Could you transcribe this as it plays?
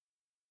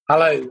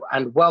Hello,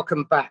 and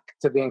welcome back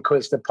to the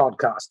Inquisitor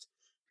podcast.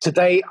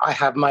 Today, I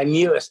have my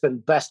newest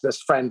and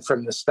bestest friend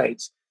from the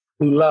States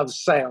who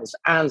loves sales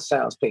and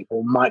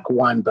salespeople, Mike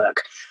Weinberg,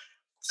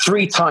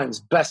 3 times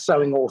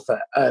best-selling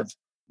author of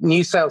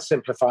New Sales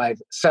Simplified,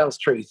 Sales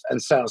Truth,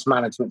 and Sales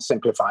Management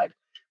Simplified.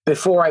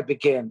 Before I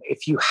begin,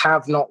 if you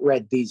have not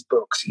read these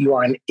books, you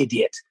are an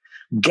idiot.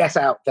 Get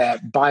out there,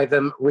 buy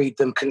them, read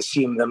them,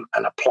 consume them,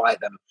 and apply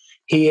them.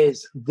 He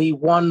is the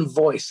one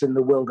voice in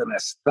the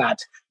wilderness that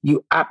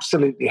you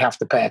absolutely have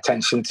to pay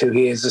attention to.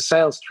 He is a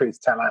sales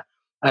truth teller,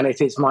 and it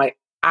is my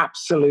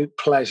absolute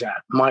pleasure.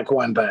 Mike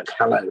Weinberg,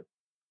 hello.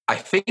 I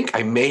think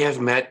I may have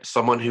met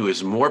someone who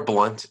is more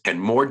blunt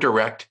and more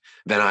direct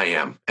than I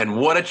am. And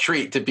what a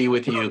treat to be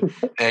with you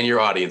and your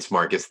audience,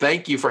 Marcus.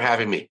 Thank you for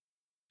having me.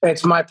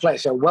 It's my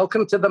pleasure.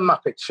 Welcome to the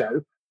Muppet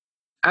Show.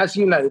 As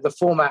you know, the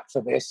format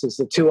for this is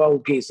the 2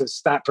 old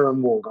geezers, Statler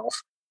and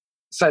Waldorf.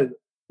 So,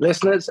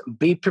 listeners,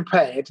 be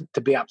prepared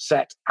to be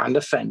upset and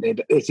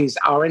offended. It is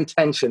our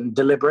intention,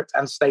 deliberate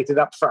and stated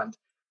up front,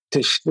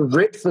 to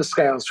rip the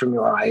scales from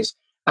your eyes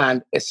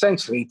and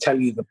essentially tell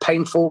you the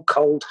painful,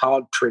 cold,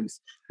 hard truth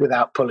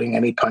without pulling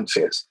any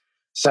punches.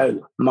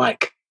 So,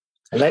 Mike,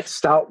 let's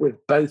start with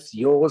both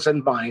yours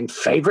and mine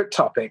favorite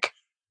topic,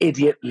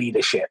 idiot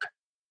leadership.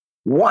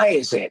 Why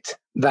is it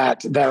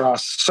that there are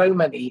so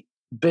many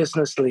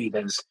business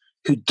leaders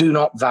who do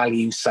not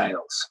value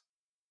sales?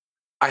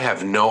 I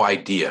have no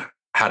idea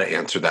how to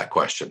answer that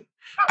question.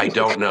 I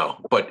don't know,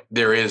 but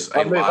there is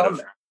a lot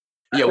of...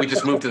 Yeah, we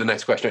just moved to the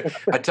next question.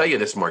 I tell you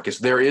this, Marcus,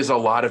 there is a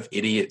lot of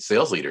idiot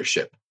sales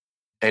leadership.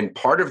 And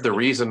part of the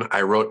reason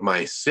I wrote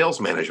my sales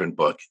management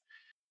book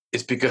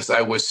is because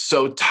I was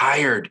so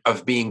tired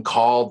of being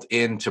called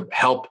in to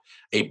help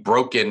a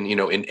broken,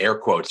 in air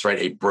quotes, right,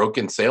 a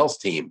broken sales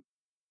team,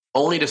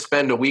 only to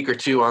spend a week or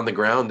 2 on the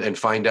ground and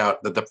find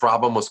out that the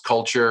problem was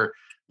culture,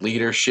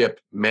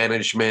 leadership,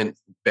 management,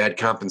 bad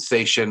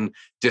compensation,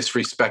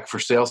 disrespect for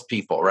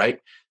salespeople, right?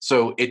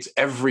 So it's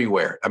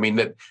everywhere. I mean,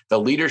 the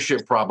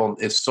leadership problem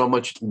is so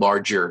much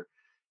larger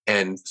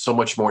and so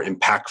much more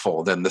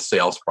impactful than the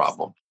sales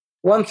problem.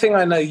 One thing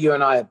I know you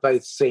and I have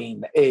both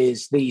seen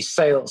is the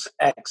sales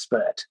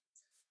expert.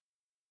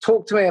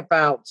 Talk to me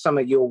about some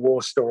of your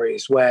war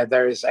stories where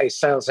there is a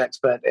sales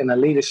expert in a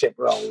leadership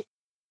role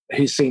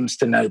who seems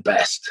to know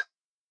best.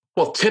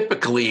 Well,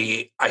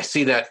 typically, I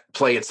see that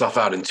play itself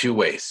out in 2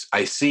 ways.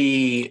 I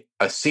see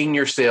a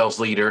senior sales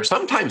leader,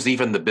 sometimes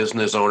even the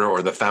business owner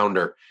or the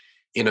founder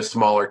in a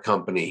smaller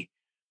company,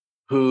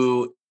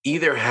 who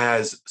either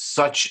has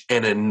such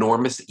an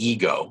enormous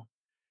ego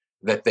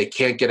that they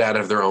can't get out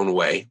of their own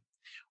way,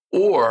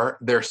 or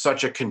they're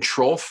such a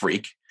control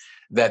freak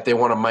that they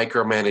want to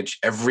micromanage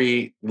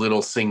every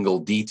little single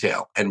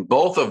detail. And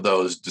both of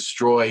those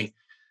destroy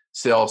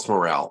sales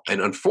morale.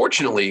 And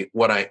unfortunately,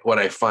 what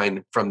I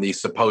find from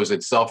these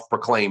supposed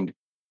self-proclaimed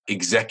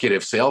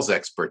executive sales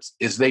experts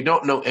is they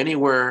don't know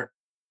anywhere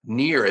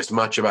near as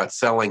much about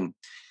selling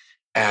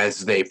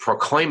as they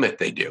proclaim it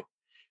they do.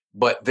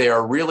 But they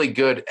are really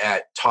good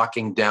at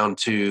talking down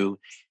to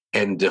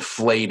and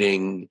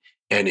deflating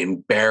and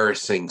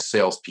embarrassing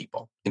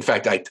salespeople. In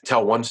fact, I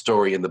tell one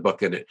story in the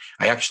book, and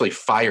I actually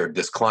fired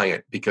this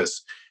client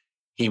because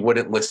he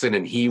wouldn't listen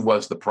and he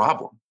was the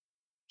problem.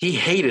 He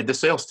hated the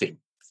sales team.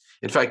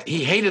 In fact,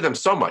 he hated them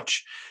so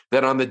much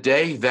that on the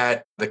day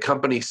that the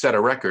company set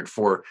a record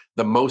for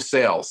the most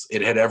sales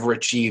it had ever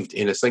achieved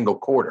in a single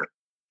quarter,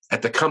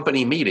 at the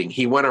company meeting,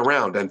 he went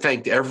around and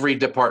thanked every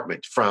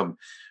department from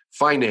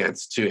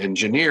finance to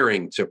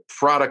engineering to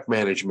product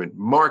management,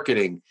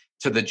 marketing,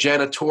 to the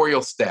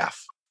janitorial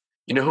staff.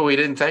 You know who he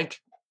didn't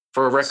thank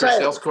for a record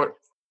sales quarter?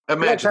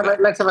 Imagine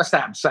let's have a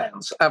stab.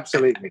 Sales,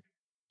 absolutely.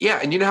 Yeah,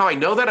 and you know how I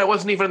know that? I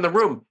wasn't even in the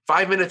room.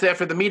 5 minutes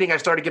after the meeting, I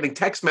started getting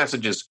text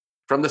messages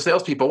from the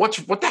salespeople.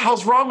 What the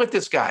hell's wrong with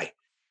this guy?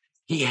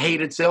 He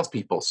hated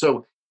salespeople.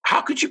 So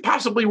how could you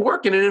possibly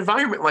work in an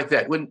environment like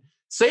that when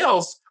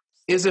sales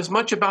is as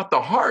much about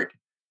the heart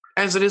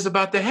as it is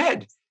about the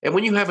head? And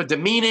when you have a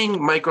demeaning,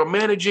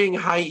 micromanaging,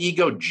 high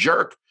ego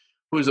jerk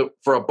who's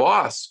for a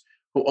boss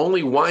who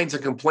only whines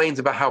and complains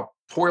about how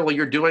poorly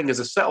you're doing as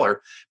a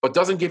seller, but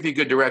doesn't give you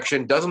good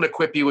direction, doesn't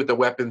equip you with the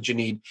weapons you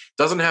need,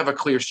 doesn't have a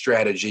clear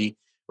strategy,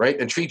 right?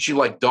 And treats you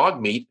like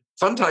dog meat,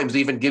 sometimes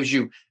even gives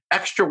you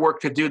extra work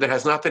to do that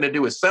has nothing to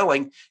do with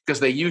selling because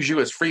they use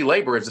you as free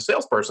labor as a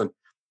salesperson.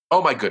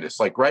 Oh my goodness,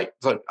 right?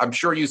 So I'm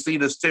sure you see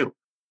this too.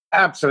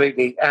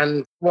 Absolutely.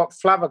 And what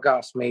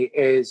flabbergasts me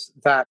is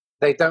that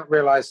they don't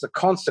realize the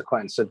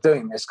consequence of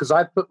doing this, because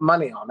I put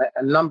money on it.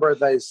 A number of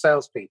those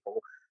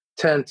salespeople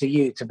turn to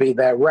you to be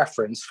their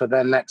reference for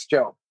their next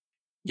job.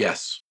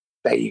 Yes.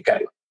 There you go.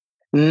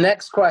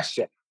 Next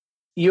question.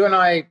 You and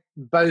I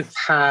both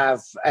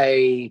have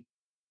a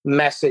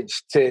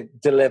message to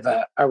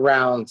deliver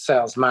around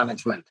sales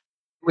management.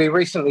 We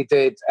recently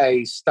did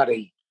a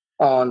study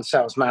on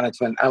sales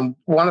management, and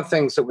one of the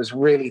things that was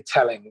really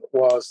telling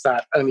was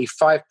that only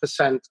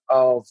 5%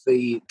 of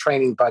the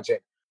training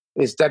budget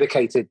is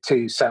dedicated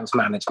to sales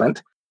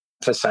management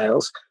for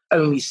sales.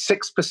 Only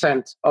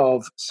 6%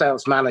 of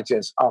sales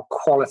managers are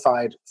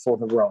qualified for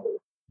the role.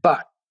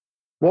 But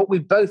what we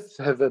both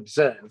have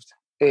observed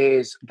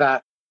is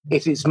that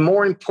it is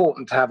more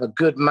important to have a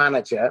good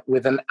manager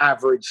with an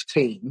average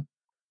team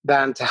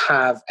than to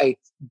have a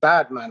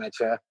bad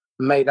manager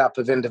made up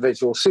of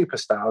individual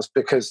superstars,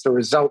 because the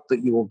result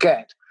that you will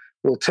get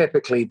will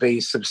typically be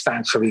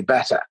substantially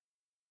better.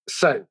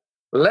 So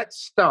let's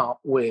start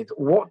with,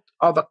 what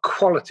are the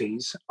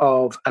qualities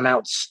of an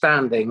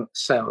outstanding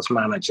sales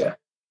manager?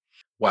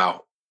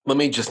 Wow. Let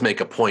me just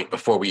make a point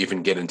before we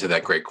even get into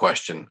that great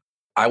question.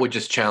 I would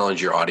just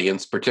challenge your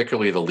audience,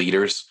 particularly the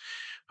leaders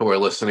who are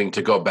listening,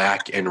 to go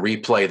back and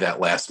replay that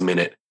last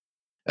minute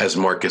as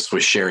Marcus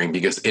was sharing,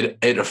 because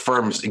it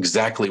affirms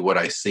exactly what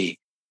I see.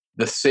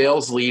 The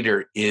sales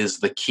leader is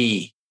the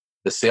key.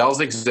 The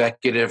sales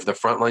executive, the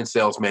frontline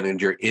sales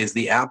manager, is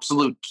the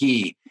absolute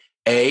key,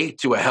 A,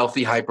 to a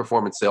healthy,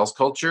 high-performance sales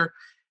culture,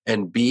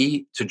 and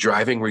B, to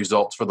driving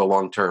results for the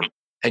long term.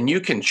 And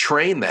you can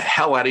train the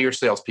hell out of your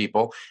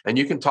salespeople, and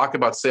you can talk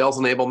about sales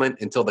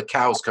enablement until the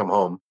cows come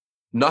home.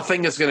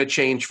 Nothing is going to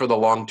change for the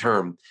long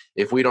term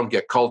if we don't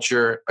get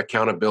culture,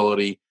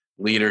 accountability,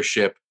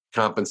 leadership,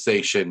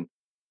 compensation,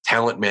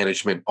 talent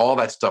management, all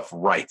that stuff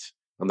right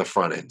on the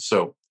front end.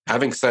 So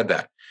having said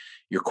that,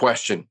 your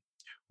question,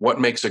 what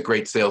makes a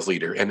great sales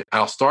leader? And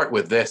I'll start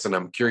with this, and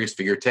I'm curious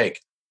for your take.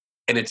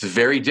 And it's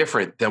very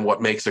different than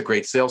what makes a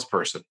great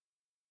salesperson.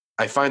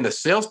 I find the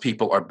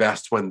salespeople are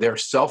best when they're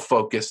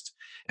self-focused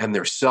and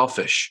they're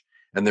selfish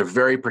and they're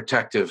very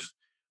protective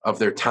of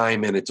their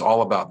time, and it's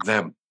all about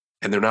them.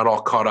 And they're not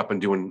all caught up in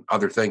doing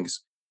other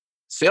things.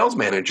 Sales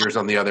managers,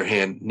 on the other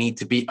hand, need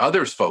to be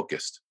others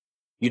focused.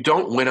 You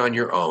don't win on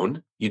your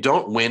own. You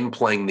don't win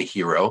playing the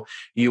hero.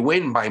 You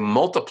win by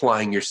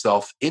multiplying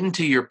yourself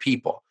into your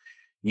people.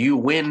 You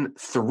win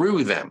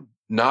through them,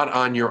 not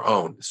on your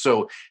own.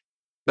 So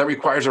that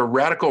requires a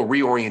radical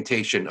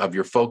reorientation of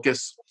your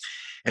focus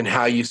and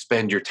how you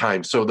spend your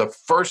time. So the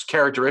first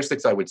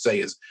characteristics I would say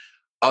is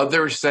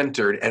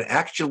other-centered and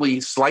actually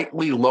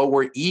slightly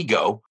lower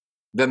ego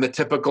than the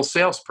typical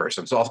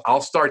salesperson. So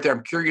I'll start there.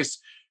 I'm curious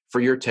for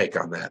your take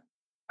on that.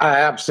 I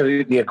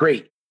absolutely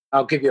agree.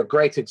 I'll give you a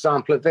great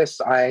example of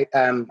this. I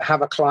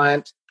have a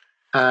client,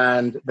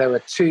 and there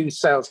were two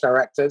sales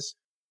directors.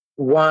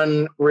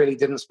 One really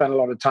didn't spend a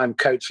lot of time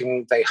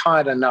coaching. They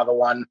hired another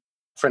one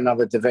for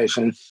another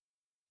division.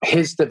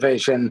 His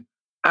division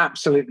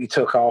absolutely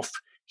took off.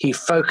 He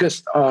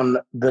focused on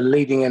the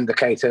leading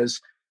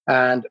indicators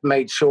and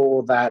made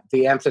sure that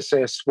the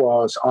emphasis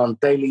was on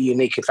daily,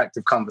 unique,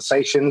 effective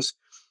conversations,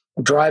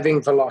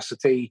 driving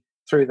velocity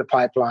through the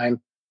pipeline,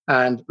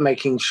 and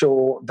making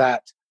sure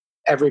that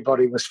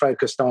everybody was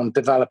focused on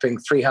developing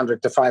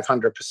 300 to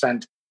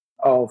 500%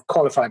 of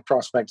qualified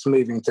prospects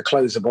moving to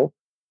closable.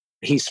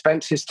 He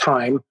spent his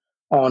time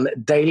on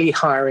daily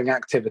hiring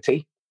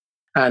activity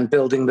and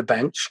building the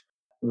bench.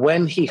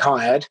 When he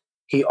hired,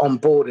 he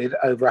onboarded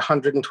over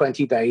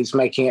 120 days,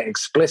 making it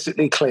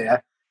explicitly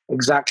clear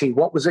exactly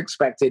what was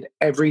expected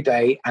every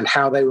day and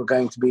how they were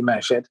going to be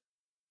measured.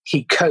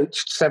 He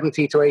coached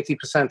 70 to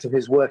 80% of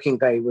his working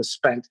day was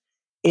spent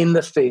in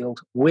the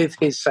field with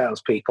his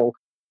salespeople,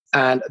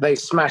 and they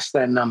smashed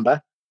their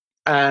number.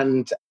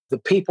 And the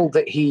people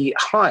that he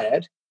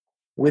hired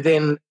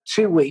within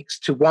 2 weeks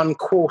to 1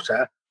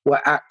 quarter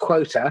were at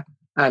quota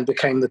and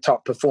became the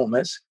top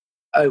performers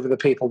over the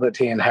people that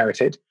he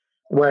inherited.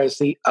 Whereas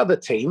the other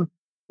team,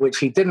 which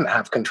he didn't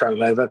have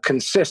control over,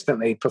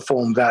 consistently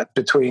performed at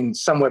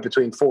somewhere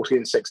between 40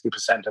 and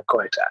 60% of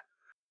quota.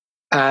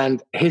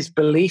 And his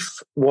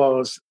belief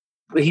was,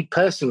 he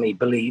personally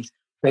believed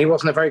that he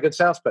wasn't a very good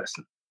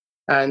salesperson.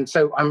 And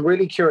so I'm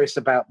really curious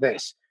about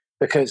this,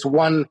 because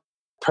one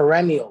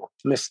perennial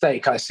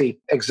mistake I see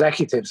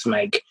executives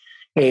make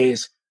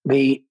is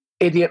the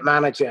idiot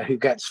manager who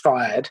gets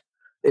fired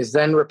is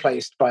then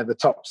replaced by the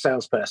top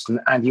salesperson,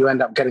 and you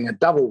end up getting a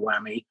double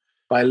whammy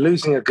by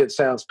losing a good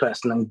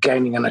salesperson and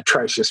gaining an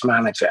atrocious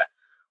manager.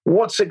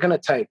 What's it going to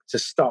take to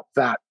stop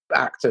that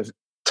act of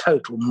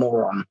total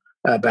moron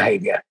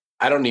behavior?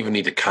 I don't even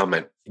need to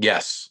comment.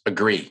 Yes,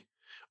 agree.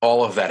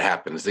 All of that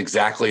happens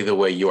exactly the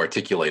way you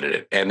articulated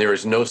it. And there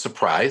is no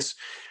surprise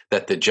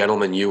that the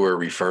gentleman you were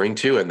referring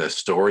to and the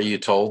story you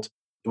told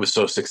was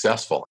so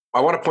successful. I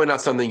want to point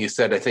out something you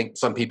said I think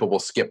some people will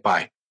skip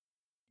by.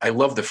 I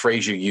love the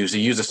phrase you use.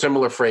 You use a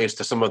similar phrase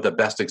to some of the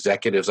best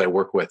executives I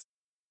work with.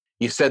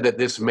 You said that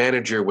this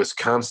manager was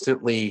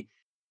constantly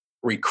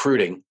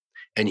recruiting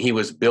and he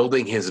was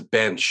building his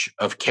bench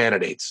of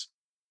candidates.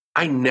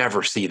 I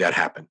never see that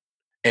happen.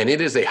 And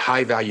it is a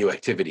high value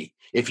activity.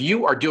 If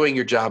you are doing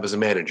your job as a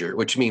manager,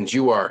 which means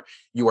you are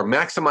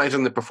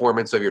maximizing the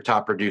performance of your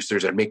top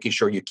producers and making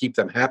sure you keep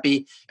them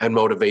happy and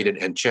motivated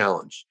and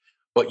challenged,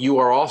 but you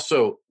are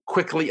also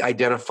quickly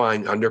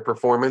identifying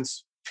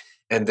underperformance,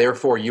 and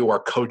therefore you are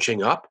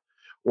coaching up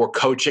or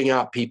coaching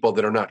out people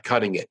that are not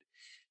cutting it.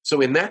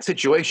 So in that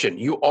situation,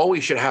 you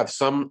always should have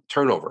some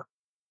turnover,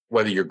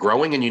 whether you're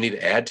growing and you need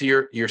to add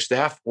to your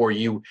staff, or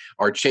you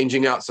are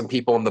changing out some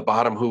people on the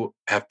bottom who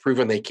have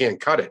proven they can't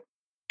cut it.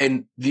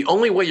 And the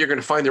only way you're going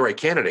to find the right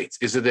candidates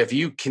is that if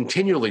you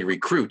continually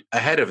recruit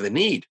ahead of the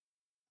need.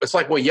 It's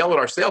like we yell at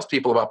our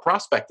salespeople about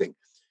prospecting.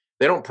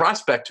 They don't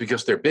prospect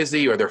because they're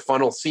busy or their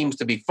funnel seems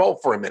to be full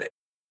for a minute.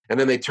 And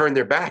then they turn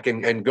their back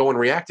and go in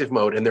reactive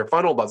mode and their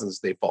funnel doesn't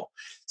stay full.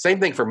 Same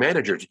thing for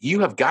managers.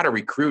 You have got to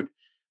recruit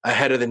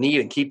ahead of the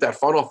need and keep that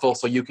funnel full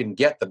so you can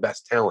get the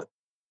best talent.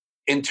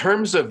 In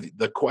terms of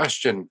the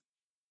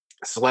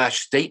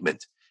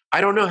question/statement,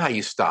 I don't know how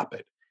you stop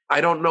it.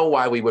 I don't know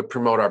why we would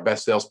promote our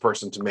best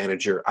salesperson to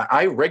manager.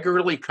 I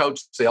regularly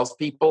coach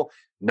salespeople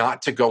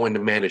not to go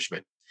into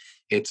management.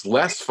 It's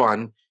less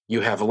fun.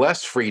 You have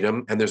less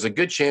freedom, and there's a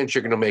good chance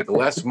you're going to make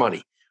less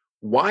money.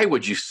 Why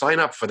would you sign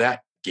up for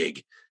that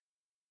gig?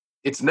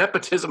 It's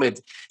nepotism,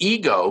 it's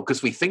ego,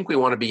 because we think we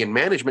want to be in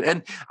management.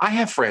 And I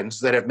have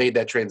friends that have made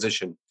that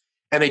transition,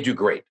 and they do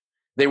great.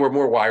 They were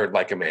more wired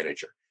like a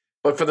manager.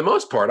 But for the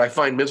most part, I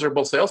find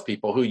miserable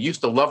salespeople who used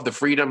to love the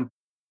freedom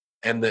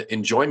and the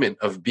enjoyment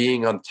of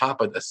being on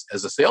top of this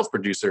as a sales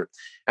producer.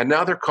 And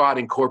now they're caught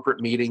in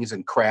corporate meetings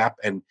and crap,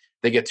 and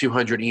they get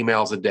 200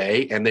 emails a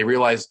day, and they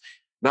realize,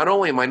 not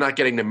only am I not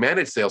getting to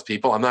manage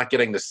salespeople, I'm not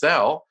getting to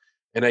sell,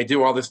 and I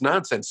do all this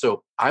nonsense.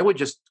 So I would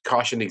just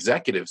caution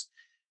executives,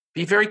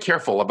 be very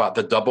careful about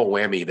the double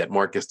whammy that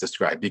Marcus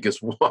described,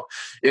 because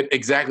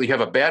you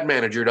have a bad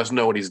manager who doesn't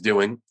know what he's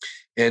doing,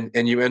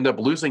 and you end up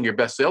losing your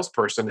best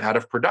salesperson out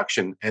of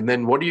production. And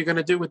then what are you going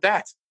to do with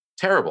that?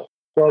 Terrible.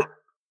 Well,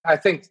 I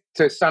think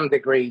to some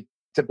degree,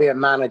 to be a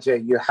manager,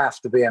 you have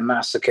to be a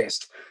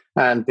masochist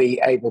and be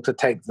able to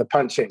take the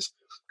punches.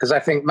 Because I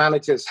think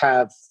managers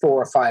have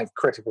 4 or 5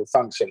 critical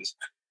functions.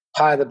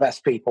 Hire the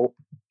best people,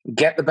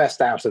 get the best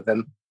out of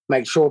them,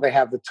 make sure they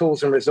have the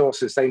tools and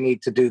resources they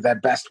need to do their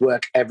best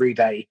work every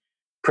day,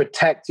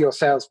 protect your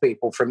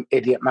salespeople from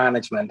idiot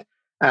management,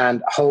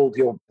 and hold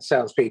your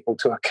salespeople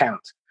to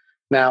account.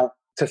 Now,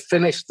 to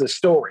finish the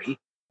story,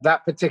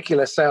 that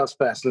particular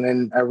salesperson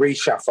in a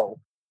reshuffle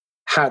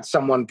had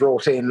someone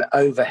brought in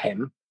over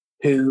him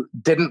who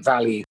didn't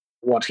value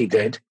what he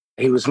did.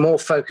 He was more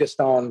focused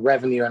on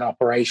revenue and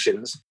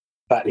operations,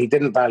 but he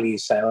didn't value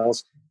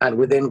sales. And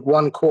within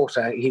 1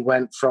 quarter, he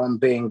went from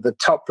being the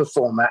top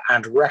performer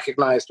and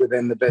recognized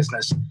within the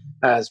business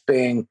as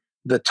being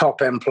the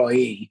top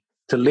employee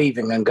to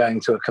leaving and going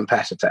to a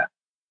competitor.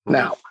 Mm-hmm.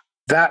 Now,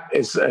 that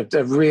is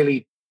a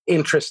really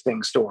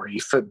interesting story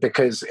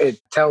because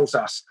it tells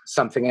us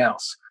something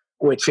else,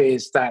 which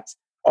is that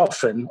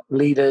often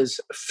leaders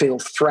feel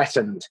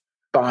threatened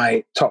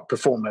by top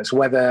performers,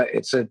 whether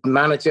it's a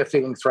manager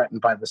feeling threatened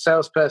by the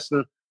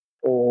salesperson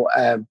or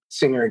a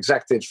senior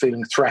executive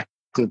feeling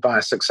threatened by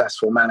a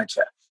successful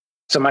manager.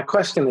 So my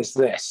question is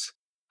this: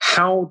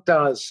 how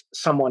does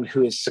someone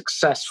who is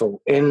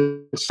successful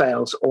in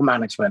sales or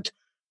management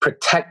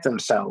protect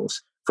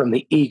themselves from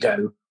the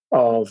ego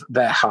of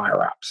their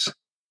higher-ups?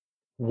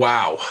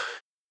 Wow.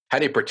 How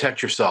do you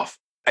protect yourself?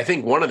 I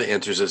think one of the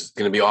answers is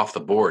going to be off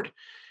the board.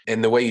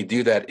 And the way you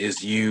do that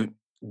is you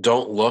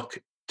don't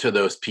look to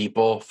those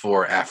people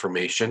for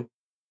affirmation,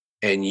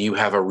 and you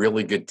have a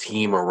really good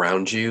team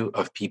around you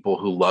of people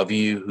who love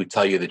you, who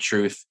tell you the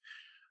truth,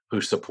 who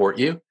support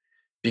you.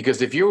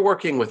 Because if you're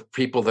working with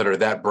people that are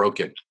that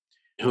broken,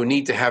 who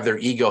need to have their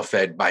ego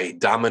fed by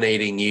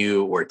dominating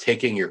you or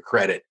taking your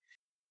credit,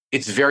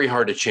 it's very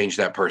hard to change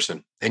that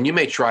person. And you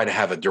may try to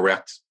have a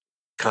direct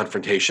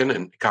confrontation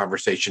and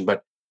conversation,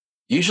 but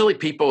usually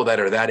people that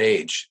are that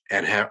age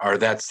and are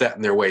that set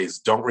in their ways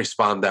don't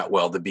respond that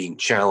well to being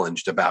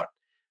challenged about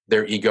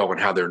their ego and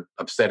how they're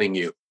upsetting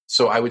you.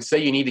 So I would say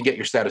you need to get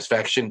your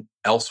satisfaction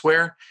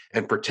elsewhere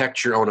and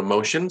protect your own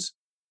emotions.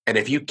 And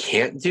if you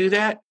can't do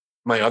that,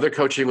 my other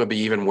coaching would be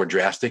even more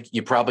drastic.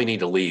 You probably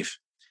need to leave.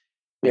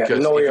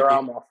 Know your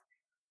arm off.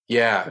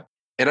 Yeah.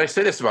 And I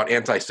say this about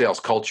anti-sales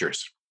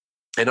cultures.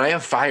 And I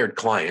have fired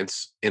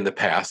clients in the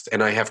past,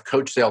 and I have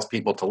coached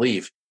salespeople to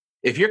leave.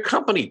 If your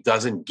company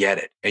doesn't get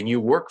it and you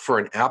work for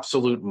an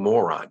absolute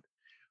moron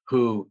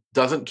who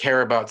doesn't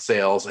care about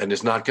sales and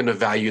is not going to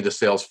value the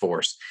sales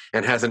force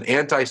and has an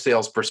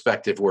anti-sales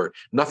perspective where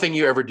nothing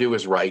you ever do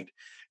is right,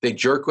 they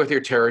jerk with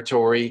your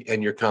territory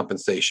and your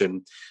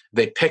compensation,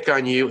 they pick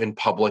on you in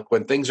public.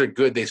 When things are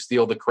good, they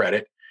steal the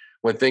credit.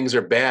 When things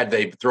are bad,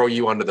 they throw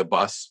you under the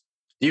bus.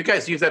 Do you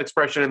guys use that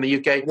expression in the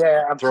UK?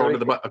 Yeah, absolutely. Throw under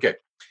the bus? Okay.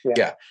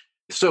 Yeah.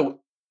 So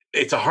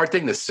it's a hard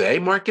thing to say,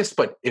 Marcus,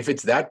 but if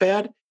it's that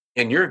bad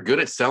and you're good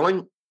at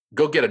selling,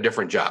 go get a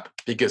different job,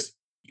 because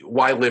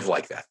why live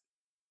like that?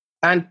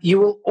 And you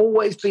will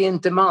always be in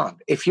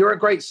demand. If you're a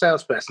great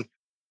salesperson,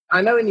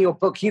 I know in your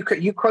book,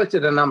 you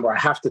quoted a number I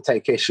have to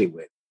take issue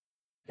with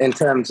in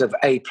terms of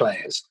A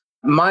players.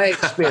 My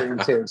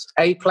experience is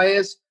A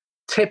players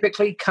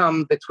typically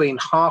come between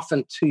 0.5%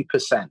 and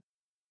 2%.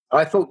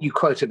 I thought you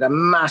quoted a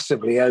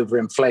massively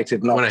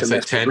overinflated and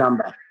optimistic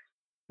number.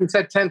 You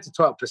said 10 to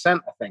 12%,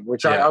 I think,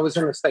 which I was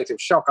in a state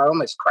of shock. I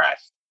almost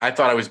crashed. I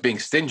thought I was being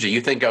stingy.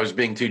 You think I was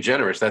being too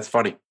generous. That's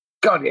funny.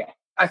 God, yeah.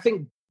 I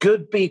think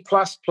good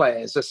B-plus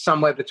players are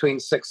somewhere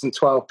between 6 and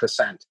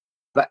 12%.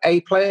 The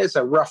A players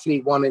are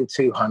roughly 1 in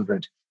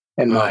 200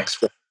 in my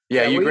experience.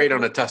 Yeah, you're great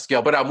on a tough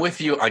scale. But I'm with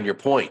you on your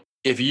point.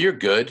 If you're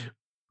good,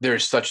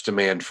 there's such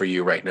demand for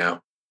you right now.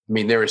 I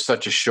mean, there is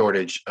such a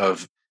shortage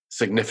of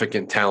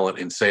significant talent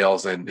in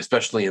sales, and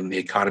especially in the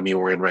economy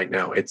we're in right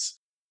now.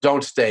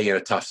 Don't stay in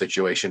a tough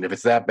situation. If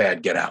it's that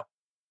bad, get out.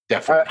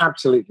 Definitely.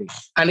 Absolutely.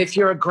 And if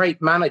you're a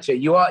great manager,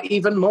 you are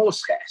even more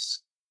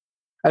scarce.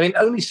 I mean,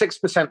 only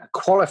 6% are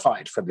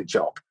qualified for the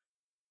job.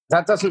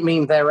 That doesn't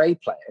mean they're A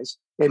players.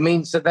 It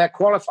means that they're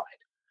qualified.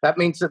 That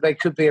means that they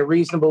could be a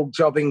reasonable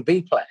jobbing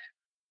B player.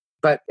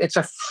 But it's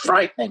a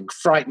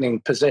frightening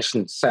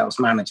position, sales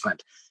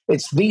management.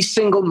 It's the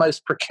single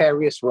most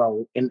precarious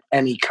role in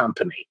any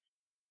company.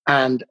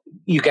 And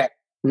you get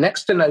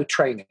next to no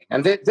training.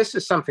 And this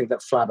is something that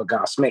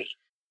flabbergasts me.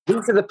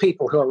 These are the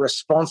people who are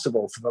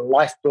responsible for the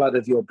lifeblood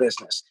of your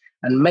business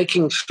and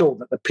making sure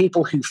that the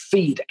people who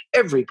feed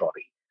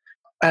everybody.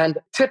 And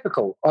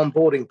typical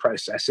onboarding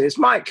process is,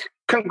 Mike,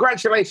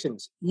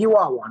 congratulations, you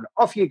are one,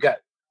 off you go.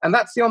 And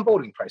that's the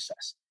onboarding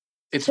process.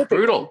 It's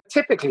brutal.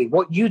 Typically,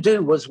 what you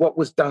do was what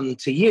was done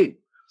to you.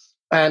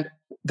 And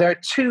there are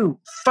two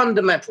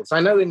fundamentals. I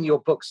know in your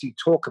books you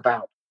talk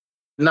about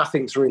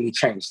nothing's really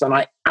changed, and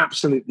I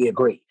absolutely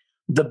agree.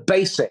 The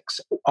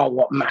basics are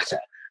what matter.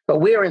 But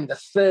we're in the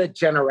third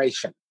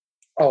generation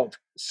of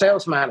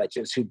sales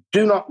managers who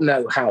do not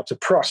know how to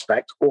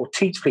prospect or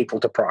teach people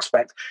to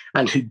prospect,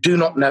 and who do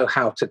not know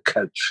how to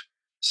coach.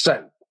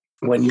 So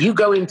when you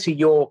go into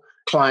your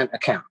client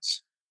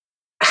accounts,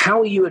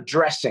 how are you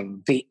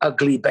addressing the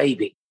ugly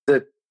baby,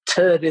 the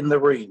turd in the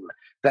room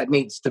that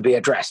needs to be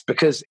addressed?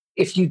 Because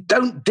if you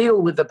don't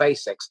deal with the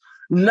basics,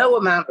 no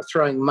amount of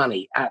throwing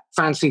money at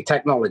fancy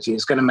technology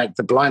is going to make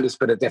the blindest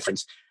bit of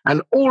difference.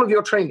 And all of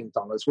your training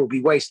dollars will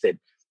be wasted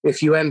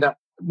if you end up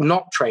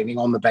not training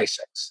on the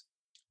basics.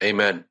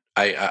 Amen.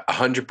 I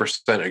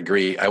 100%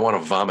 agree. I want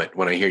to vomit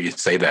when I hear you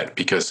say that,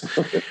 because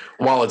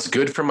while it's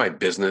good for my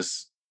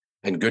business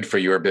and good for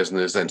your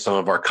business and some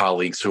of our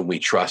colleagues whom we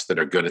trust that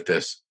are good at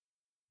this,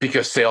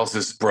 because sales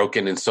is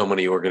broken in so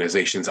many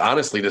organizations,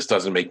 honestly, this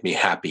doesn't make me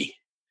happy.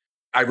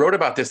 I wrote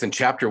about this in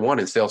chapter 1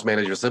 in Sales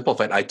Manager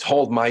Simplified. I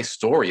told my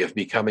story of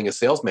becoming a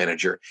sales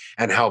manager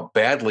and how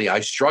badly I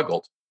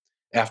struggled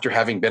after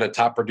having been a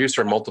top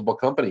producer in multiple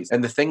companies.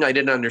 And the thing I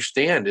didn't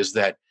understand is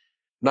that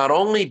not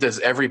only does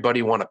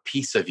everybody want a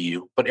piece of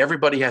you, but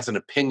everybody has an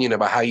opinion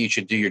about how you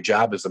should do your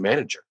job as a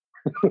manager.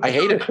 I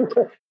hated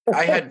it.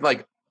 I had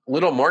like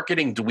little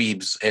marketing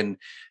dweebs and,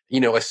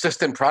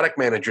 assistant product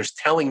managers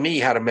telling me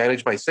how to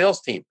manage my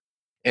sales team.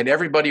 And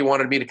everybody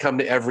wanted me to come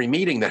to every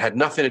meeting that had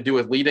nothing to do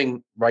with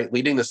leading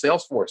the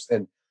sales force,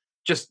 and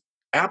just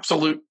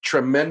absolute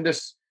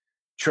tremendous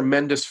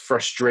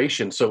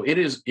frustration. So it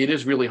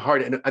is really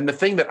hard. And the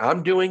thing that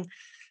I'm doing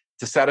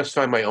to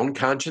satisfy my own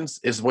conscience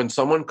is when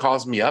someone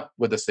calls me up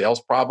with a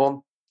sales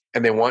problem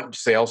and they want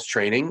sales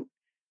training,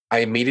 I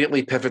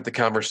immediately pivot the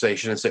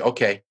conversation and say,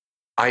 okay,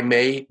 I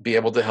may be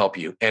able to help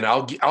you, and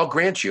I'll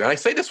grant you. And I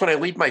say this when I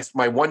lead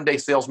my one-day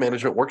sales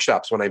management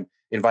workshops, when I'm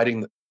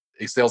inviting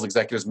sales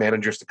executives,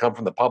 managers to come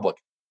from the public.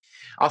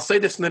 I'll say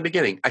this in the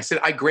beginning. I said,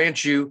 I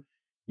grant you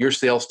your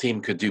sales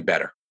team could do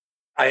better.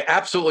 I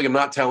absolutely am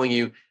not telling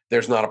you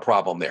there's not a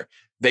problem there.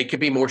 They could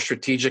be more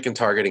strategic in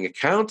targeting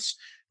accounts.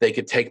 They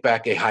could take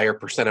back a higher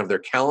percent of their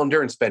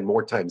calendar and spend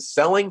more time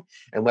selling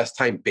and less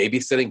time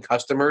babysitting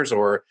customers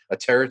or a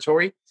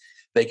territory.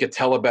 They could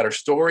tell a better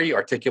story,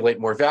 articulate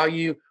more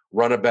value,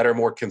 run a better,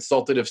 more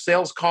consultative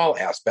sales call,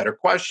 ask better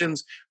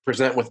questions,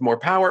 present with more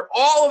power.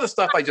 All of the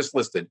stuff I just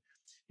listed,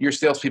 your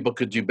salespeople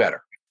could do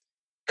better,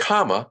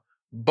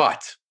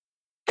 but,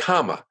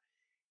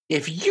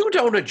 if you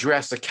don't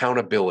address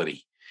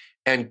accountability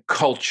and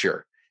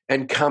culture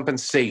and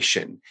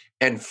compensation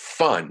and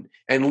fun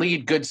and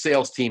lead good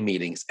sales team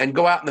meetings and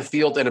go out in the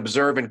field and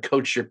observe and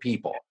coach your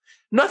people,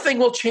 nothing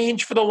will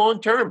change for the long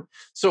term.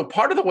 So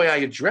part of the way I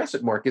address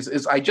it, Mark,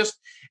 is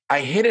I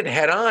hit it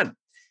head on.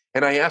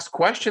 And I ask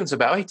questions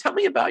about, hey, tell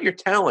me about your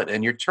talent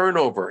and your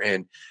turnover,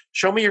 and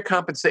show me your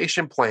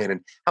compensation plan,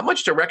 and how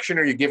much direction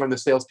are you giving the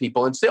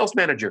salespeople? And sales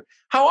manager,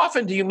 how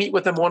often do you meet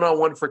with them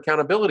one-on-one for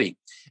accountability?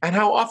 And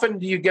how often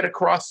do you get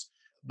across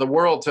the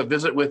world to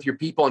visit with your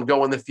people and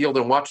go in the field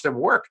and watch them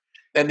work?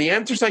 And the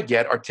answers I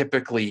get are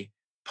typically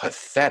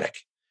pathetic,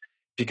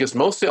 because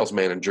most sales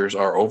managers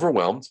are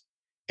overwhelmed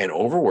and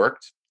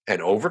overworked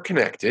and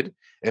overconnected,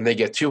 and they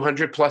get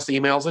 200 plus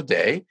emails a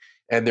day,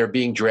 and they're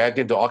being dragged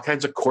into all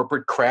kinds of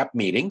corporate crap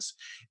meetings,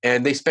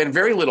 and they spend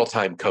very little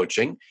time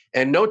coaching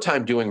and no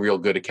time doing real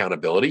good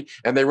accountability,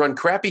 and they run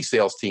crappy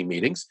sales team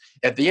meetings.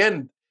 At the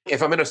end,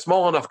 if I'm in a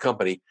small enough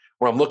company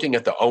where I'm looking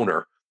at the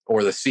owner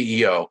or the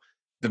CEO,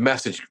 the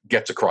message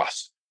gets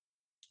across.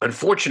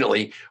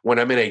 Unfortunately, when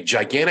I'm in a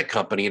gigantic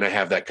company and I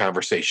have that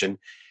conversation,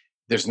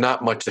 there's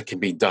not much that can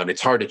be done.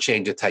 It's hard to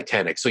change the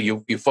Titanic. So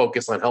you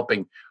focus on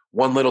helping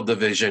one little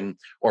division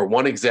or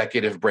one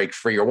executive break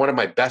free. Or one of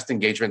my best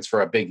engagements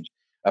for a big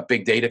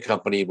data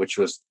company, which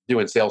was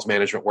doing sales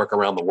management work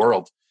around the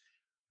world,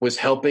 was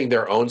helping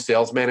their own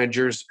sales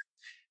managers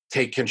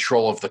take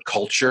control of the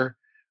culture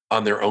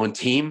on their own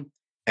team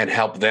and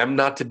help them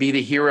not to be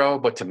the hero,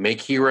 but to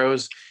make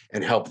heroes,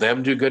 and help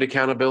them do good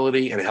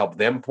accountability and help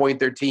them point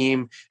their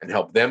team and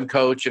help them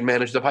coach and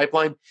manage the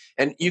pipeline.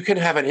 And you can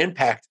have an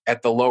impact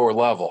at the lower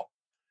level.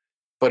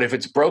 But if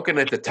it's broken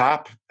at the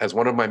top, as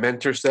one of my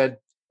mentors said,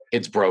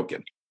 it's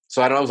broken.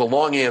 So I know it was a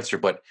long answer,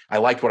 but I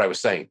liked what I was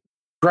saying.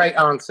 Great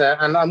answer.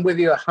 And I'm with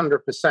you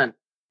 100%.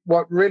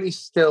 What really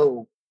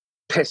still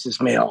pisses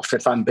me off,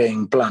 if I'm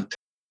being blunt,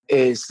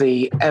 is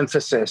the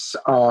emphasis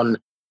on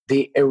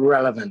the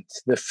irrelevant,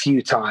 the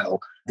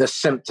futile, the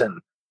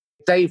symptom.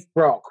 Dave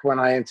Brock, when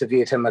I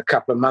interviewed him a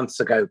couple of months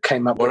ago,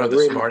 came up One with of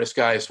the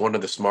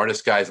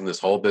smartest guys in this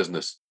whole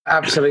business.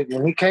 Absolutely.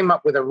 And he came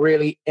up with a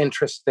really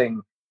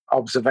interesting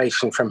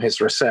observation from his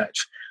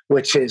research,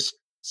 which is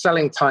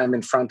selling time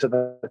in front of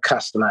the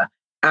customer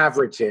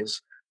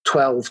averages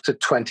 12 to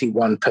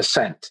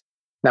 21%.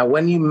 Now,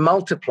 when you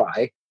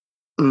multiply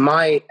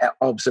my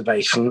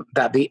observation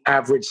that the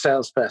average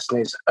salesperson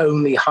is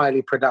only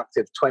highly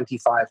productive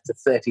 25 to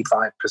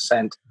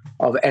 35%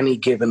 of any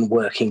given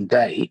working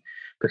day,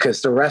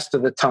 because the rest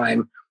of the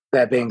time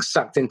they're being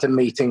sucked into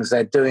meetings,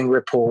 they're doing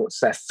reports,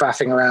 they're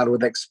faffing around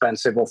with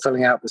expensive or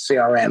filling out the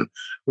CRM,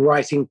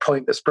 writing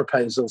pointless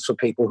proposals for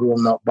people who will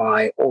not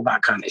buy, all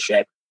that kind of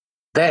shit.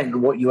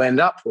 Then what you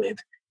end up with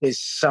is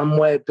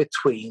somewhere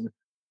between,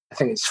 I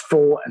think it's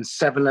 4 and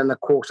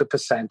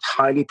 7.25%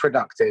 highly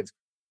productive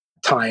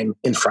time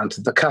in front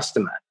of the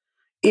customer.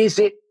 Is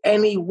it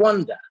any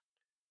wonder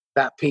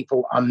that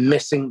people are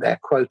missing their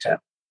quota?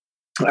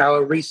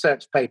 Our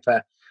research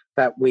paper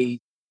that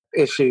we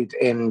issued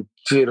in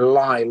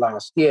July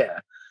last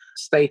year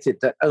stated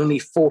that only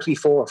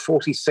 44 or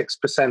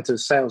 46% of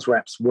sales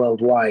reps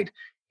worldwide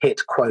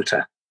hit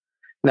quota.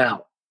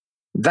 Now,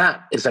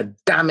 that is a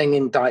damning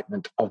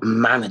indictment of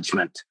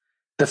management.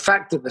 The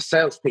fact that the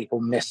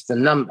salespeople missed the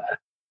number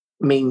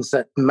means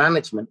that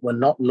management were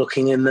not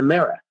looking in the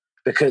mirror,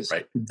 because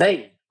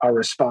they are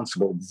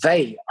responsible.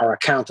 They are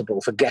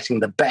accountable for getting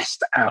the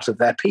best out of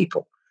their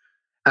people.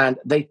 And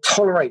they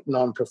tolerate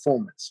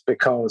non-performance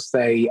because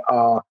they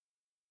are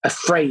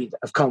afraid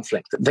of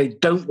conflict. They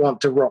don't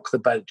want to rock the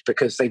boat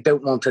because they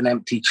don't want an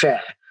empty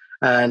chair.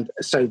 And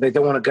so they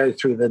don't want to go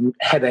through the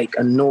headache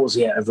and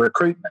nausea of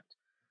recruitment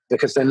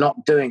because they're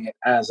not doing it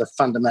as a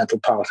fundamental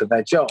part of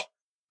their job.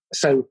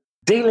 So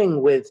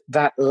dealing with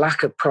that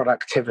lack of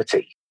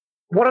productivity,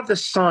 what are the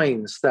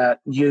signs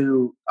that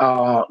you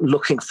are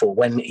looking for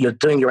when you're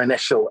doing your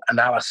initial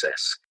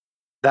analysis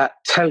that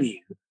tell you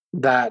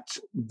that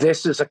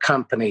this is a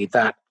company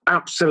that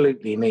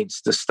absolutely needs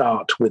to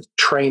start with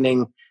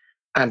training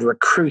and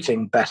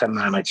recruiting better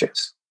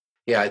managers?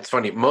 Yeah, it's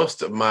funny.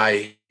 Most of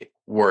my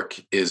work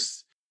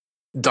is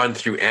done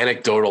through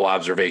anecdotal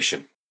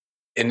observation.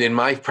 And in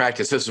my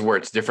practice, this is where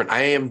it's different.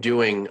 I am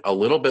doing a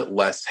little bit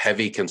less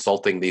heavy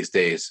consulting these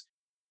days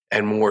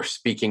and more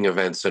speaking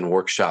events and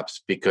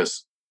workshops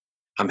because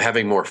I'm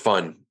having more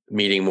fun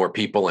meeting more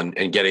people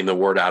and getting the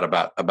word out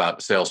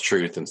about sales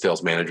truth and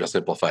sales management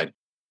simplified.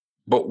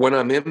 But when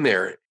I'm in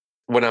there,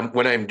 when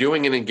I'm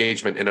doing an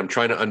engagement and I'm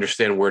trying to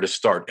understand where to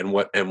start and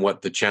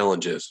what the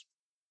challenge is,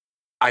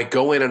 I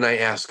go in and I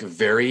ask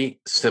very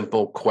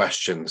simple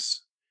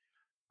questions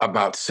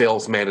about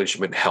sales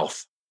management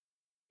health.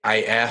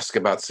 I ask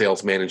about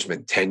sales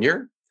management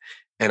tenure,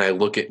 and I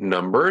look at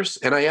numbers,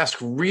 and I ask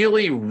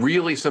really,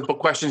 really simple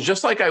questions,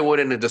 just like I would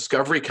in a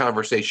discovery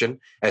conversation,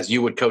 as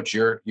you would coach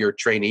your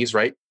trainees,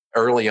 right?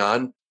 Early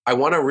on, I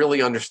want to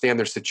really understand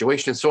their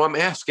situation. So I'm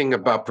asking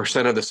about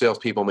percent of the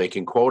salespeople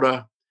making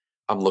quota.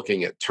 I'm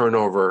looking at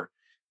turnover.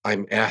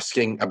 I'm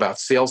asking about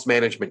sales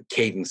management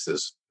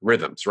cadences,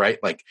 rhythms, right?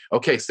 Like,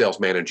 okay, sales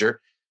manager,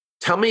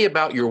 tell me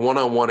about your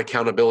one-on-one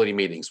accountability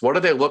meetings. What do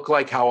they look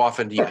like? How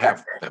often do you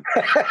have them?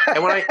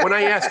 And when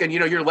I ask, and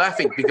you're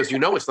laughing because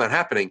it's not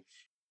happening.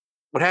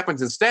 What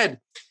happens instead,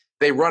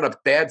 they run a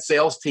bad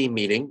sales team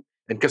meeting,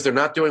 and because they're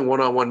not doing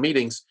one-on-one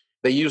meetings,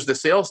 they use the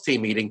sales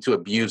team meeting to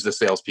abuse the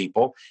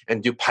salespeople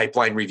and do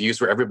pipeline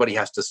reviews where everybody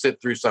has to sit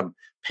through some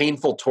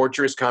painful,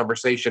 torturous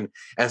conversation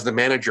as the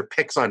manager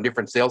picks on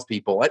different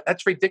salespeople.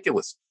 That's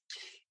ridiculous.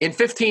 In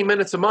 15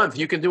 minutes a month,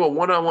 you can do a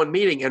one-on-one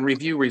meeting and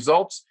review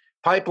results,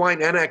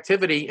 pipeline, and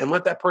activity, and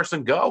let that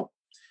person go.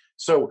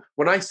 So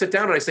when I sit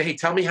down and I say, hey,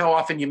 tell me how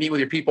often you meet with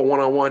your people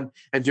one-on-one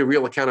and do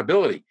real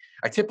accountability,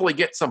 I typically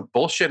get some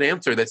bullshit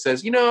answer that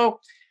says,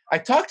 I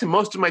talk to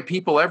most of my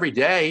people every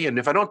day, and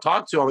if I don't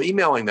talk to them, I'm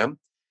emailing them.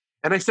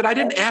 And I said, I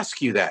didn't ask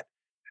you that.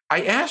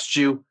 I asked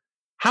you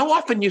how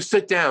often you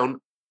sit down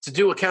to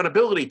do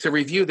accountability, to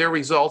review their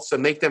results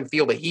and make them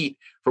feel the heat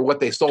for what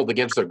they sold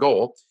against their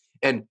goal.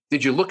 And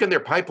did you look in their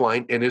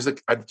pipeline, and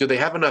do they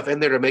have enough in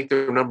there to make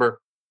their number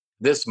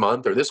this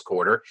month or this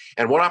quarter?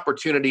 And what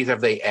opportunities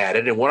have they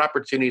added, and what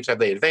opportunities have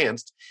they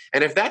advanced?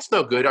 And if that's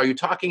no good, are you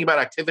talking about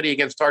activity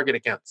against target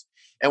accounts?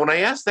 And when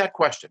I ask that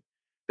question,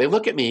 they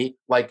look at me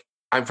like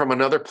I'm from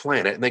another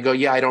planet, and they go,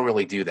 yeah, I don't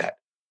really do that.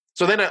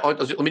 So then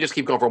let me just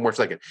keep going for one more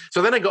second.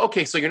 So then I go,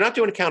 okay, so you're not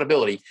doing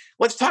accountability.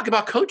 Let's talk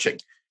about coaching.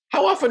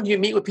 How often do you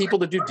meet with people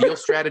to do deal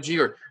strategy,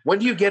 or when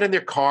do you get in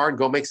their car and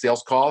go make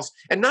sales calls?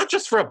 And not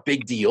just for a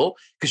big deal,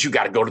 because you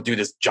got to go to do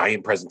this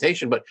giant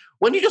presentation, but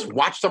when you just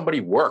watch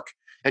somebody work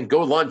and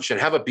go lunch and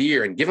have a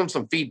beer and give them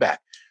some feedback.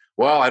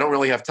 Well, I don't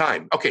really have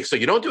time. Okay, so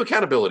you don't do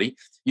accountability.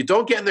 You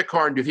don't get in the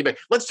car and do feedback.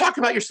 Let's talk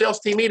about your sales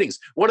team meetings.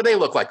 What do they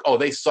look like? Oh,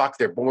 they suck.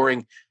 They're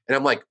boring. And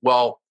I'm like,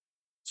 well,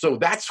 so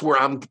that's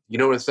where you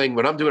know what I'm saying?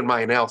 When I'm doing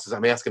my analysis,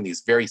 I'm asking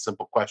these very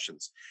simple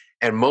questions.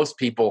 And most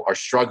people are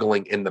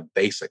struggling in the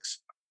basics.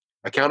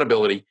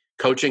 Accountability,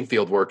 coaching,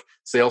 fieldwork,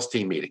 sales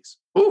team meetings.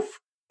 Oof,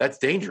 that's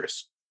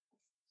dangerous.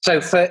 So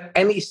for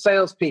any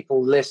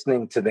salespeople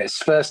listening to this,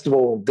 first of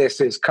all,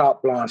 this is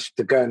carte blanche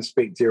to go and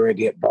speak to your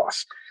idiot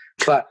boss.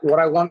 But what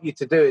I want you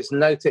to do is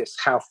notice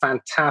how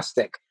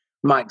fantastic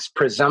Mike's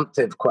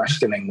presumptive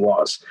questioning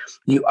was.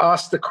 You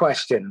asked the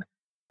question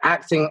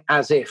acting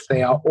as if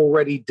they are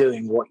already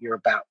doing what you're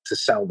about to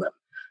sell them.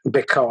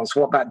 Because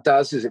what that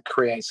does is it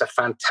creates a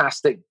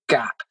fantastic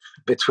gap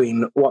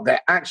between what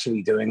they're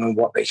actually doing and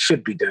what they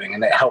should be doing.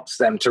 And it helps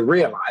them to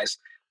realize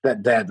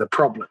that they're the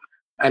problem.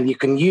 And you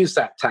can use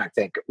that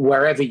tactic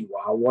wherever you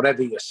are,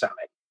 whatever you're selling.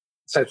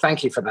 So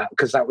thank you for that,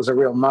 because that was a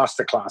real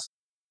masterclass.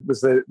 It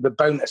was the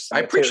bonus. I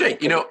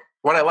appreciate,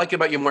 what I like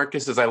about you,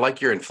 Marcus, is I like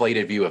your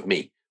inflated view of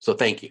me. So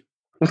thank you.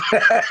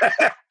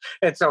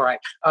 It's all right.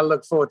 I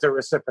look forward to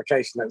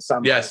reciprocation at some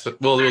point. Yes,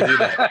 we'll do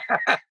that.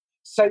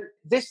 So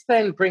this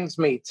then brings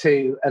me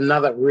to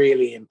another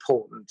really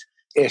important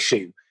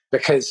issue,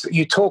 because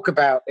you talk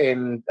about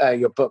in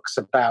your books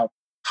about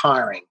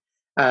hiring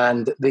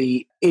and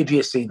the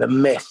idiocy, the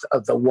myth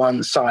of the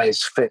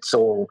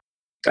one-size-fits-all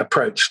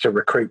approach to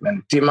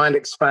recruitment. Do you mind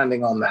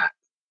expanding on that?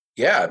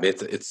 Yeah,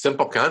 it's a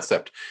simple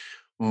concept.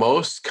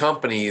 Most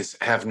companies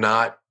have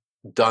not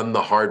done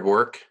the hard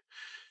work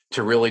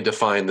to really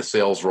define the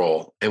sales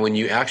role. And when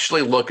you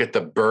actually look at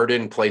the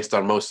burden placed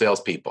on most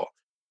salespeople,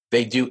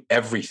 they do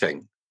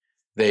everything.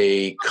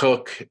 They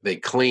cook, they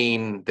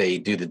clean, they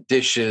do the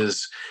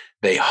dishes,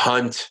 they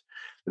hunt,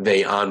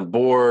 they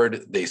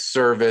onboard, they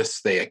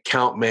service, they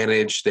account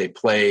manage, they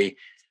play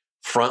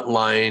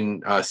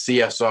frontline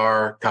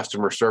CSR,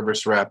 customer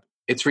service rep.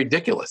 It's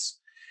ridiculous.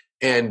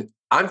 And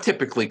I'm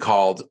typically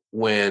called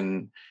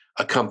when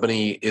a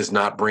company is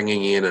not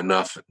bringing in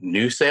enough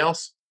new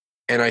sales.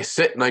 And I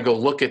sit and I go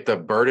look at the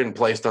burden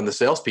placed on the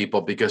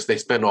salespeople because they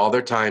spend all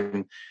their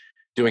time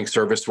doing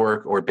service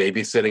work or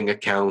babysitting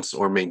accounts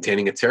or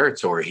maintaining a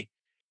territory.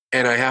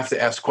 And I have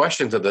to ask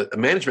questions of the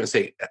management and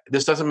say,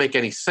 this doesn't make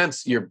any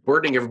sense. You're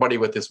burdening everybody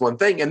with this one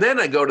thing. And then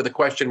I go to the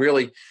question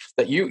really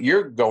that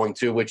you're going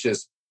to, which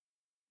is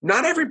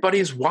not everybody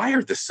is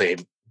wired the same.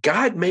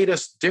 God made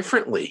us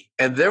differently.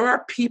 And there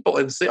are people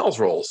in sales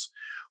roles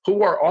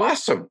who are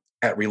awesome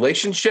at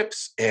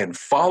relationships and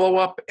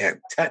follow-up and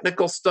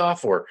technical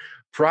stuff or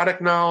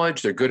product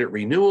knowledge. They're good at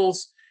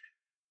renewals,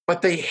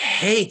 but they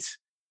hate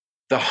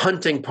the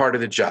hunting part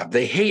of the job.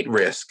 They hate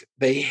risk.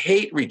 They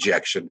hate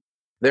rejection.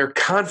 They're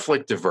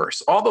conflict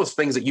diverse. All those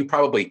things that you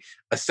probably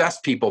assess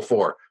people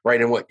for,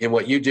 right? In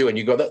what you do, and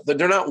you go,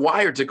 they're not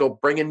wired to go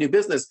bring in new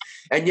business.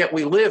 And yet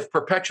we live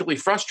perpetually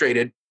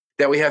frustrated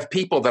that we have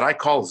people that I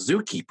call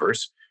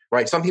zookeepers,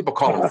 right? Some people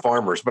call them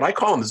farmers, but I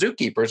call them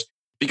zookeepers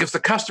because the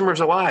customer's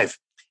alive.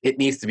 It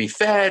needs to be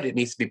fed. It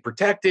needs to be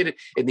protected.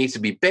 It needs to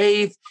be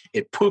bathed.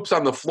 It poops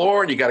on the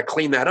floor and you got to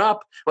clean that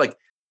up. Like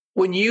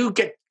when you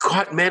get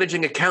caught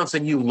managing accounts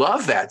and you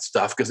love that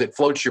stuff because it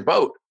floats your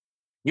boat,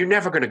 you're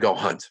never going to go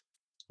hunt.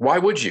 Why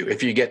would you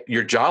if you get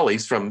your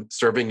jollies from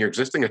serving your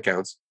existing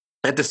accounts?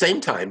 At the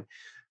same time,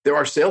 there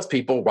are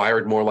salespeople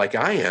wired more like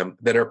I am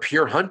that are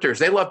pure hunters.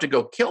 They love to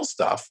go kill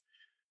stuff,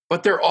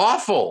 but they're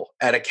awful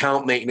at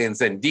account maintenance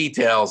and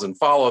details and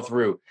follow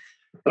through.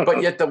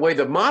 But yet the way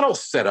the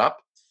model's set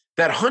up,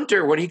 that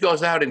hunter, when he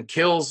goes out and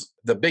kills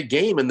the big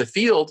game in the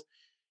field,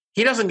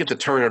 he doesn't get to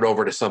turn it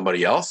over to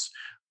somebody else.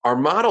 Our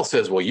model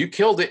says, well, you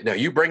killed it. Now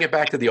you bring it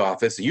back to the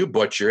office, you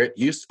butcher it,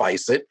 you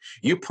spice it,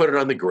 you put it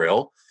on the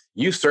grill,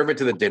 you serve it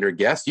to the dinner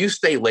guests, you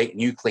stay late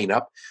and you clean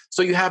up.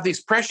 So you have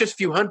these precious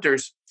few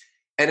hunters.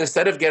 And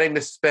instead of getting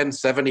to spend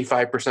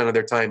 75% of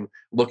their time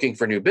looking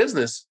for new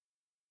business,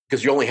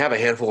 because you only have a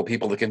handful of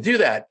people that can do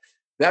that,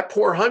 that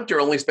poor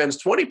hunter only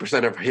spends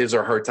 20% of his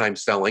or her time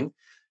selling,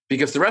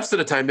 because the rest of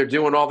the time they're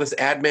doing all this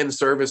admin,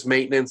 service,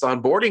 maintenance,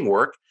 onboarding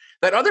work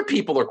that other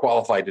people are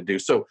qualified to do.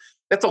 So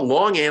that's a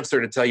long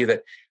answer to tell you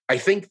that I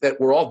think that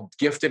we're all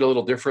gifted a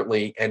little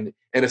differently. And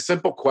a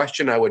simple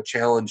question I would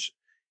challenge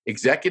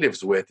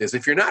executives with is,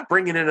 if you're not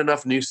bringing in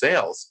enough new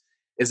sales,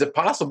 is it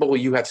possible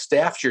you have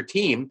staffed your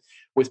team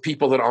with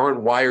people that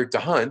aren't wired to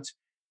hunt,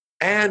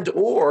 and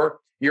or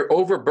you're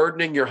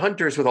overburdening your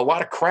hunters with a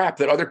lot of crap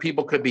that other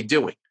people could be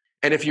doing?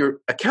 And if your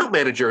account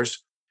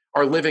managers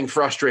are living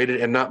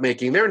frustrated and not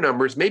making their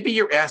numbers, maybe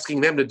you're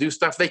asking them to do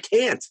stuff they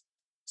can't.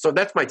 So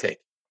that's my take.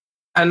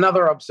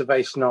 Another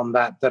observation on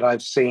that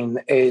I've seen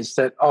is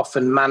that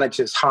often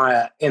managers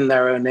hire in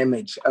their own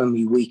image,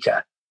 only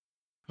weaker.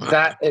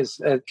 That is,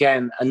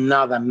 again,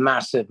 another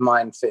massive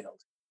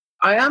minefield.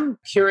 I am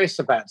curious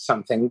about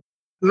something.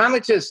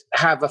 Managers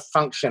have a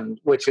function,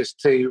 which is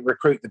to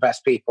recruit the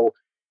best people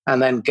and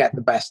then get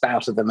the best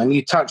out of them. And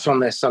you touch on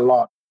this a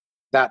lot,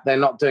 that they're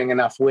not doing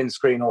enough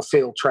windscreen or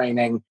field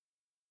training.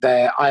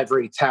 They're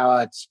ivory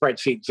tower,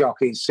 spreadsheet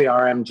jockeys,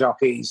 CRM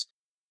jockeys.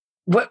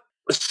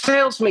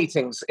 Sales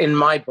meetings, in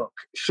my book,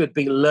 should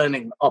be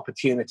learning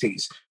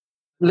opportunities.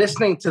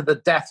 Listening to the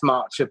death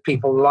march of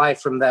people live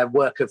from their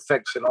work of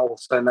fiction,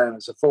 also known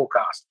as a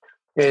forecast,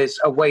 is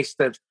a waste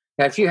of.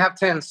 If you have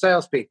 10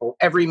 salespeople,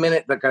 every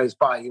minute that goes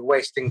by, you're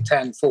wasting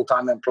 10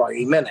 full-time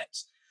employee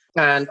minutes.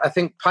 And I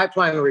think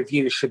pipeline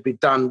reviews should be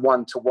done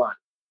one-to-one.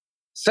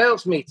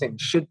 Sales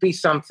meetings should be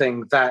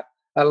something that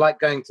are like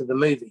going to the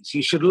movies.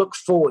 You should look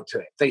forward to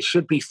it. They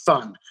should be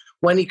fun.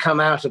 When you come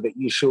out of it,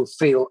 you should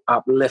feel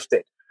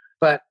uplifted.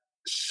 But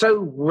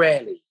so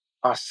rarely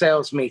are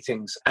sales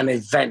meetings an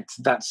event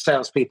that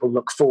salespeople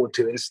look forward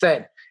to.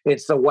 Instead,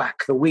 it's the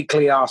whack, the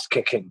weekly ass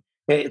kicking.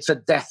 It's a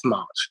death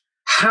march.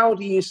 How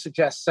do you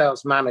suggest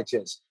sales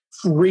managers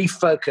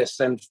refocus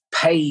and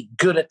pay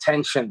good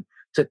attention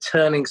to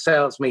turning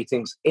sales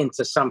meetings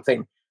into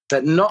something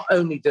that not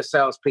only do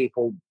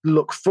salespeople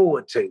look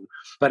forward to,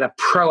 but are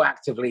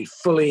proactively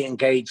fully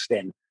engaged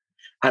in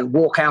and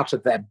walk out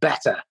of there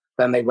better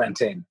than they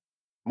went in?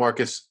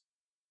 Marcus,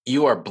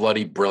 you are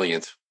bloody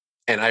brilliant.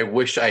 And I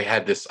wish I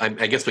had this. I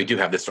guess we do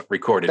have this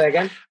recorded. Say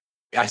again?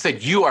 I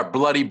said, you are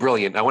bloody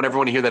brilliant. I want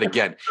everyone to hear that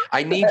again.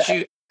 I need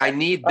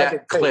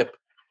that clip.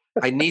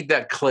 I need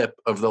that clip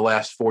of the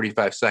last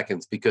 45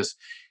 seconds because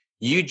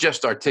you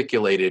just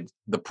articulated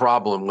the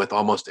problem with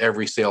almost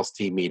every sales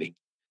team meeting.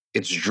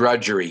 It's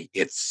drudgery.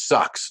 It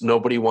sucks.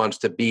 Nobody wants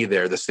to be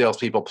there. The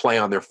salespeople play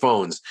on their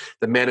phones.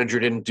 The manager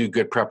didn't do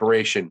good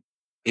preparation.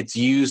 It's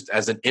used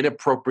as an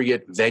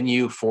inappropriate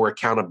venue for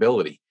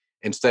accountability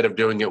instead of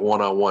doing it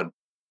one-on-one.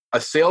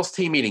 A sales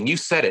team meeting, you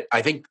said it.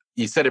 I think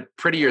you said it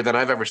prettier than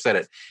I've ever said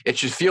it. It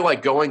should feel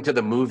like going to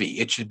the movie.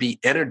 It should be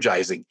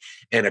energizing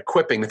and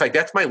equipping. In fact,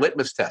 that's my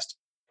litmus test.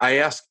 I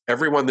ask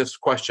everyone this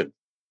question.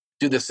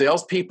 Do the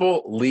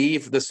salespeople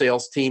leave the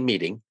sales team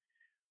meeting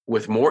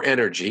with more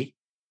energy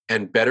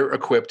and better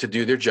equipped to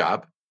do their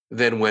job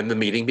than when the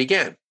meeting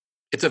began?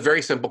 It's a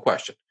very simple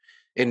question.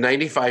 In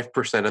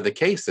 95% of the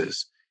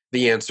cases,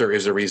 the answer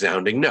is a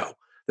resounding no.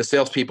 The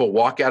salespeople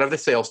walk out of the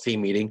sales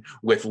team meeting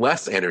with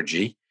less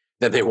energy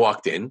than they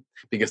walked in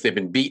because they've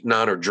been beaten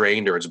on or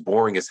drained or it's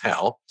boring as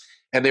hell.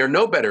 And they're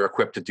no better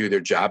equipped to do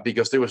their job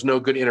because there was no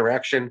good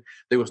interaction.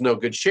 There was no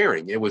good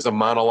sharing. It was a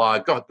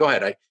monologue. Go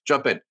ahead.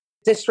 Jump in.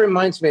 This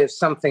reminds me of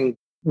something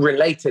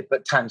related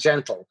but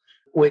tangential,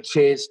 which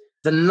is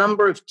the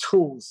number of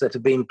tools that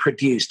have been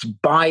produced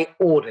by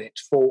audit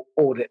for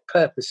audit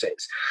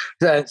purposes.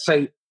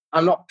 So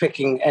I'm not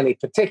picking any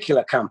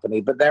particular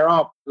company, but there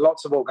are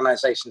lots of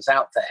organizations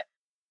out there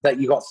that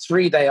you've got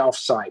 3-day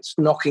offsites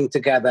knocking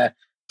together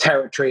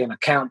territory and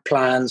account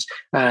plans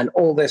and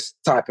all this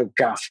type of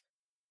guff.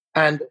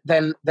 And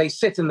then they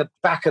sit in the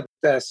back of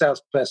the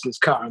salesperson's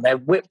car and they're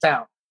whipped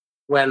out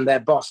when their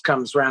boss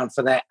comes round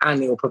for their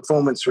annual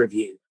performance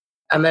review.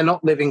 And they're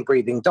not living,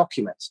 breathing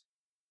documents.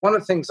 One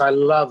of the things I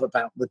love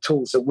about the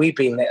tools that we've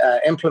been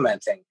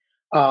implementing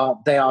are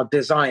they are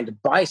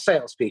designed by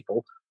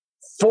salespeople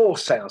for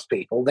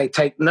salespeople. They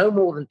take no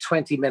more than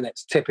 20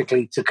 minutes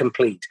typically to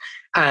complete.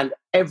 And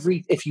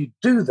if you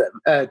do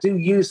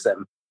use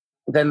them,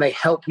 then they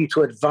help you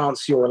to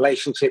advance your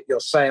relationship, your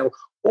sale,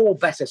 or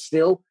better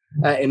still,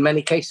 in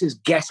many cases,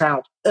 get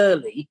out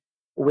early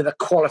with a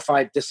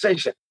qualified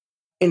decision.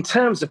 In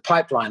terms of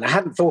pipeline, I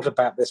hadn't thought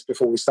about this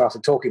before we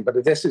started talking,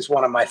 but this is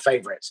one of my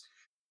favorites.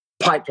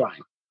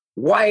 Pipeline.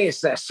 Why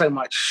is there so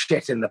much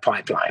shit in the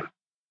pipeline?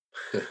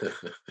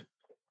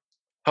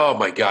 Oh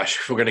my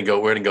gosh, we're gonna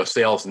go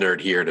sales nerd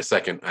here in a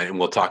second, and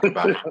we'll talk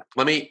about it.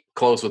 Let me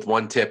close with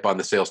one tip on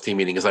the sales team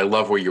meeting, because I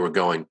love where you were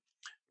going.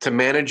 To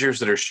managers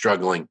that are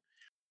struggling,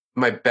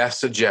 my best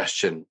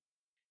suggestion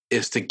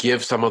is to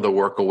give some of the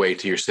work away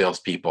to your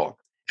salespeople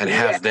and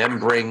have them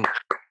bring.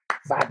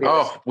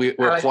 Fabulous. Oh, we're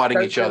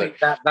applauding each other.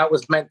 That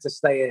was meant to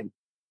stay in.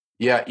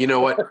 Yeah, you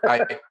know what?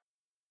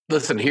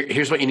 Listen,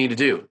 here's what you need to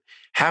do.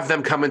 Have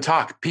them come and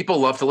talk. People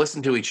love to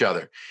listen to each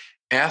other.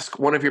 Ask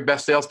one of your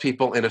best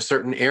salespeople in a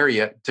certain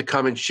area to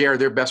come and share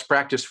their best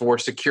practice for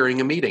securing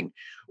a meeting,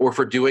 or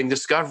for doing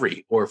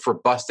discovery, or for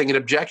busting an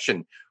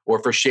objection,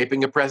 or for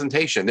shaping a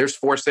presentation. There's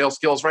 4 sales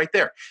skills right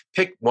there.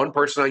 Pick one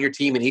person on your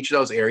team in each of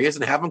those areas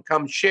and have them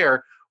come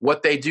share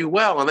what they do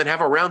well, and then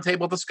have a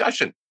roundtable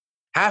discussion.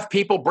 Have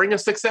people bring a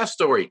success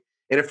story,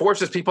 and it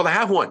forces people to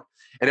have one.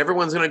 And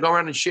everyone's going to go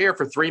around and share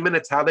for 3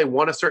 minutes how they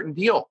won a certain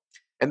deal.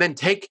 And then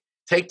take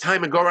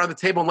time and go around the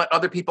table and let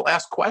other people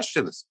ask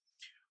questions.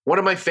 One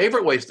of my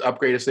favorite ways to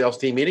upgrade a sales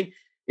team meeting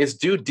is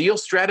do deal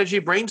strategy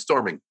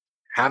brainstorming.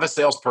 Have a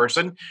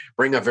salesperson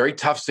bring a very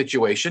tough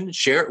situation,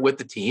 share it with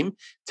the team,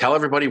 tell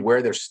everybody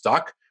where they're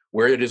stuck,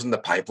 where it is in the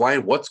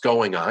pipeline, what's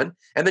going on,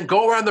 and then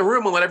go around the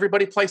room and let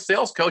everybody play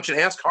sales coach and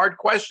ask hard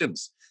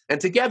questions.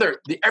 And together,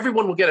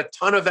 everyone will get a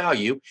ton of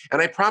value.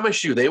 And I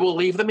promise you, they will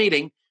leave the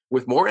meeting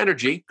with more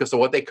energy because of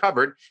what they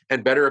covered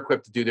and better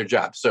equipped to do their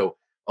job. So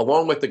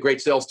along with the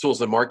great sales tools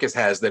that Marcus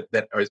has that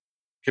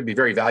can be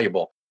very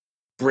valuable,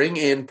 bring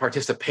in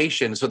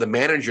participation so the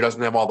manager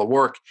doesn't have all the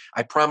work.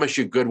 I promise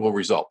you good will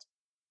result.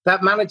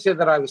 That manager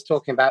that I was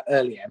talking about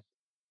earlier,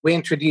 we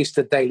introduced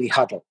a daily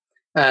huddle,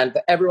 and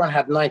everyone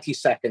had 90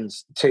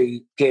 seconds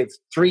to give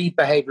 3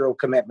 behavioral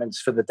commitments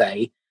for the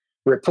day,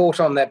 report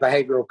on their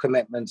behavioral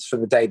commitments for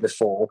the day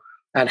before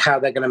and how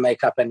they're going to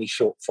make up any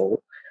shortfall,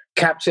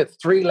 capture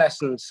 3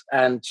 lessons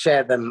and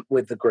share them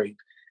with the group,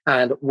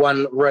 and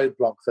 1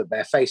 roadblock that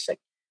they're facing.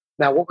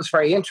 Now, what was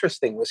very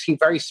interesting was he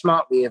very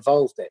smartly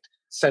evolved it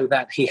so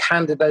that he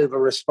handed over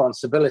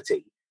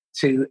responsibility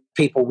to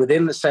people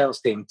within the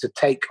sales team to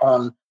take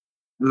on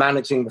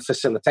managing the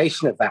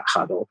facilitation of that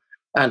huddle.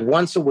 And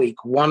once a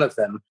week, one of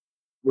them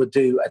would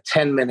do a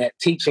 10-minute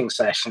teaching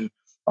session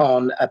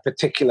on a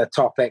particular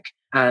topic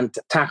and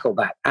tackle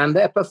that. And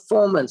their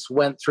performance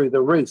went through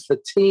the roof.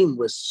 The team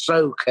was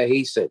so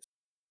cohesive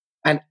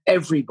and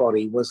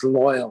everybody was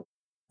loyal.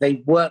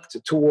 They worked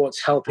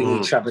towards helping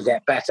each other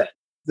get better.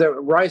 The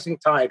rising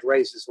tide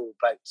raises all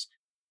boats.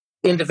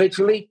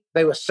 Individually,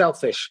 they were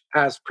selfish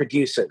as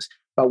producers,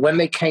 but when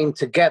they came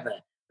together,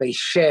 they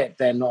shared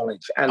their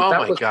knowledge. And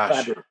that was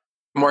fabulous.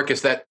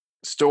 Marcus, that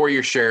story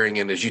you're sharing,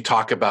 and as you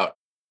talk about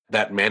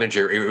that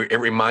manager, it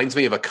reminds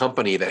me of a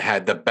company that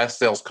had the best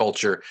sales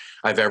culture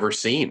I've ever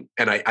seen.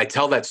 And I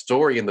tell that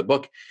story in the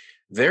book.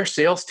 Their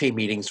sales team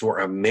meetings were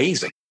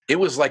amazing. It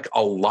was like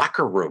a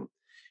locker room.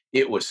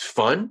 It was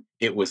fun.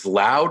 It was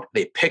loud.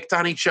 They picked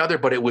on each other,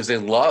 but it was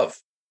in love.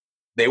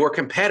 They were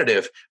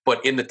competitive,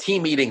 but in the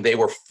team meeting, they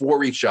were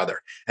for each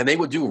other. And they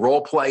would do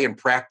role play and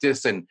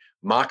practice and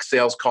mock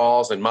sales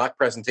calls and mock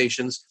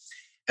presentations.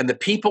 And the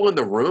people in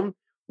the room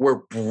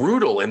were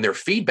brutal in their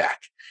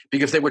feedback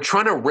because they were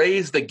trying to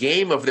raise the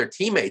game of their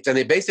teammates. And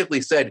they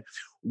basically said,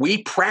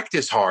 we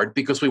practice hard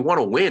because we want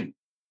to win.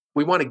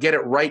 We want to get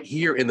it right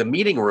here in the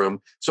meeting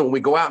room. So when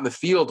we go out in the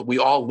field, we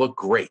all look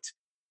great.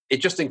 It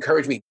just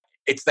encouraged me.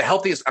 It's the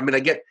healthiest. I mean, I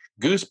get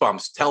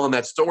goosebumps telling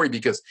that story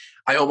because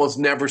I almost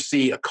never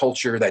see a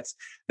culture that's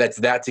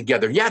that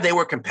together. Yeah, they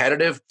were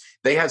competitive.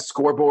 They had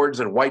scoreboards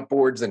and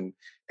whiteboards and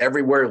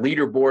everywhere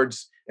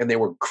leaderboards, and they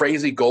were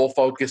crazy goal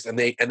focused, and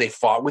they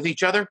fought with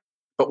each other.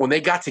 But when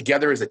they got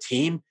together as a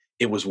team,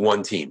 it was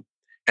one team,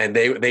 and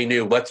they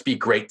knew, let's be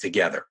great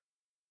together.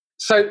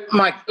 So,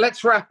 Mike,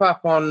 let's wrap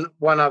up on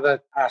one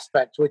other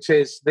aspect, which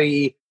is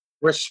the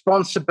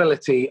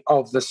responsibility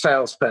of the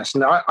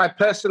salesperson. I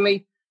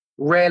personally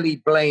rarely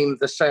blame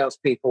the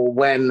salespeople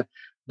when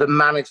the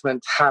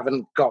management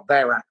haven't got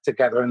their act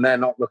together and they're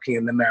not looking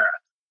in the mirror.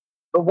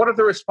 But what are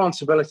the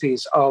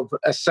responsibilities of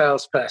a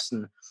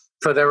salesperson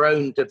for their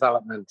own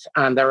development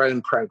and their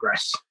own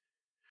progress?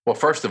 Well,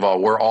 first of all,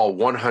 we're all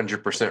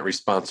 100%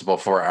 responsible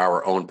for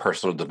our own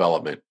personal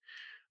development.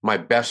 My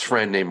best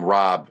friend named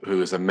Rob,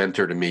 who is a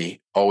mentor to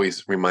me,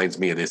 always reminds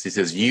me of this. He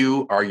says,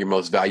 you are your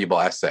most valuable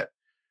asset.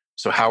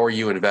 So how are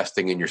you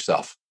investing in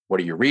yourself?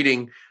 What are you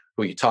reading?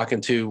 Who are you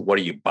talking to? What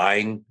are you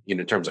buying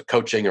in terms of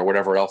coaching or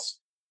whatever else?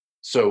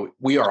 So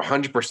we are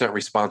 100%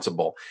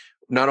 responsible,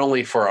 not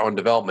only for our own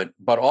development,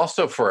 but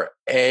also for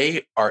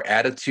A, our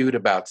attitude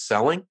about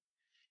selling,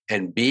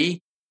 and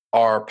B,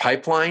 our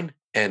pipeline,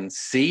 and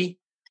C,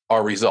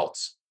 our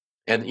results.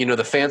 And,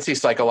 the fancy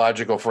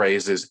psychological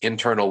phrase is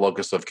internal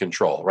locus of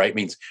control, right? It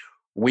means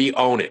we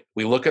own it.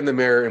 We look in the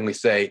mirror and we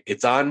say,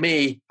 it's on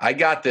me. I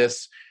got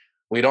this.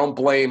 We don't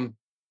blame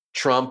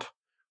Trump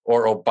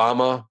or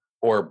Obama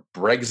or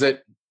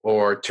Brexit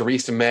or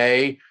Theresa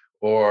May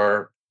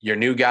or your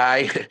new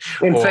guy.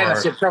 In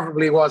fairness, it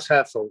probably was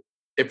her fault.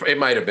 It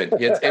might have been.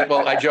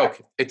 Well, I joke.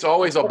 It's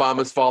always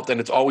Obama's fault and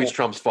it's always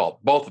Trump's fault.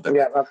 Both of them.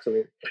 Yeah,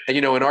 absolutely. And,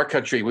 in our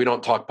country, we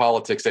don't talk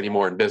politics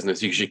anymore in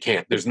business. You usually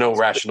can't. There's no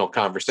rational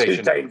conversation.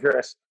 It's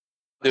dangerous.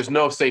 There's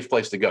no safe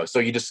place to go. So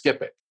you just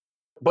skip it.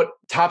 But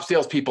top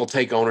salespeople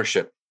take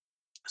ownership.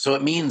 So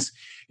it means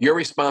you're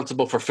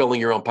responsible for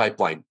filling your own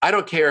pipeline. I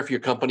don't care if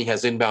your company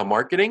has inbound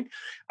marketing.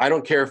 I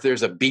don't care if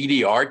there's a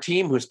BDR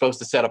team who's supposed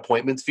to set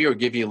appointments for you or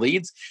give you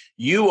leads.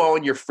 You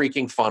own your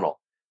freaking funnel.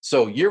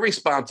 So you're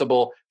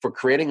responsible for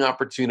creating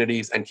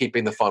opportunities and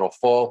keeping the funnel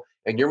full,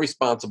 and you're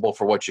responsible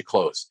for what you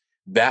close.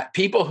 That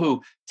people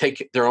who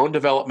take their own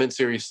development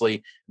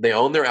seriously, they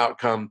own their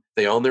outcome,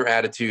 they own their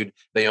attitude,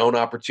 they own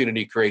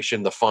opportunity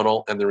creation, the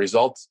funnel, and the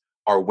results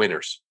are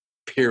winners,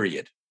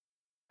 period.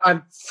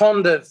 I'm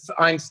fond of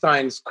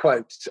Einstein's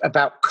quote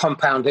about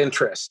compound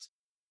interest.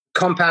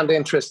 Compound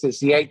interest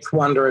is the 8th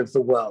wonder of the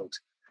world.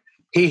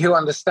 He who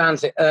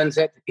understands it earns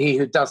it. He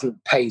who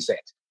doesn't pays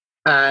it.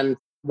 And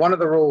one of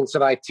the rules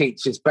that I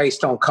teach is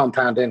based on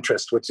compound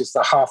interest, which is the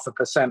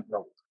 0.5%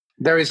 rule.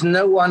 There is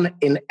no one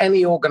in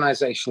any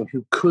organization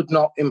who could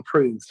not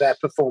improve their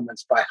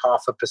performance by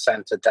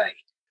 0.5% a day.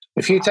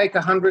 If you take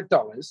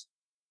 $100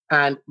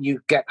 and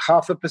you get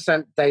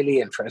 0.5% daily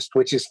interest,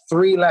 which is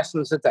 3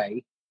 lessons a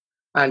day,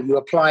 and you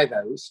apply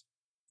those,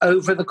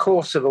 over the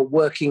course of a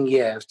working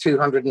year of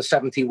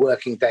 270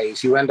 working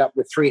days, you end up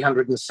with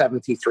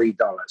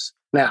 $373.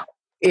 Now,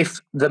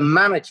 if the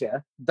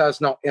manager does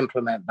not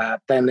implement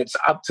that, then it's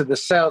up to the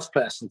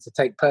salesperson to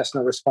take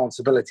personal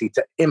responsibility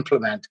to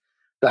implement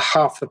the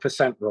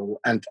 0.5% rule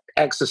and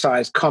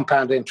exercise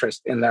compound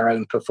interest in their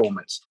own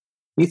performance.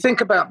 You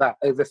think about that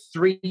over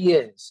 3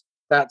 years,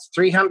 that's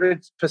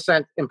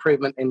 300%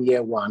 improvement in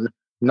year 1,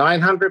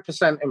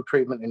 900%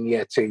 improvement in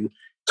year 2,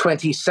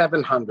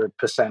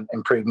 2,700%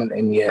 improvement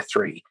in year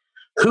 3.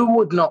 Who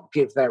would not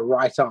give their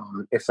right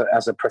arm if,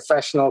 as a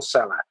professional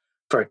seller,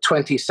 for a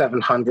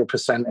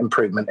 2,700%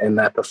 improvement in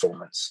their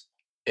performance?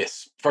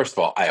 First of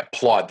all, I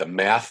applaud the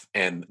math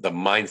and the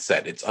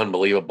mindset. It's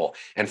unbelievable.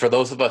 And for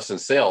those of us in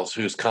sales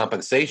whose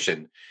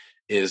compensation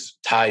is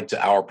tied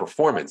to our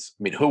performance,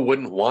 I mean, who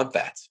wouldn't want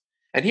that?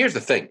 And here's the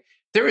thing.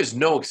 There is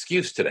no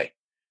excuse today,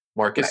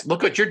 Marcus. Right.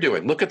 Look what you're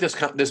doing. Look at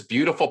this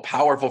beautiful,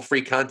 powerful,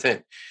 free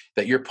content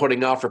that you're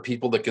putting out for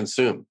people to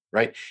consume,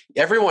 right?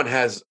 Everyone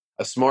has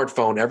a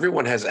smartphone.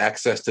 Everyone has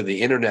access to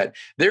the internet.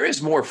 There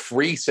is more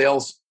free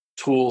sales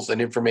tools and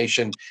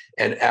information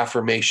and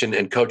affirmation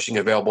and coaching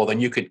available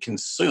than you could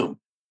consume.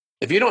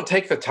 If you don't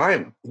take the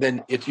time,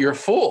 then you're a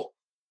fool.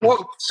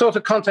 What sort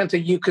of content are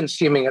you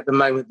consuming at the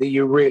moment that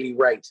you really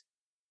rate?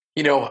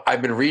 You know,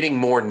 I've been reading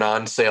more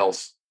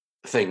non-sales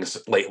things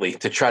lately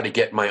to try to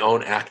get my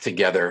own act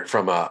together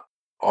from a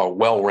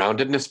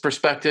well-roundedness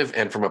perspective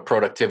and from a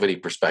productivity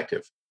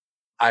perspective.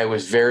 I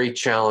was very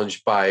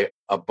challenged by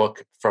a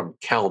book from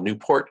Cal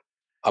Newport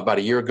about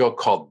a year ago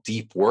called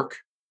Deep Work.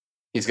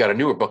 He's got a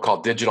newer book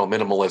called Digital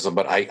Minimalism,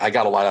 but I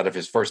got a lot out of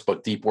his first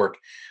book, Deep Work,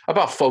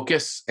 about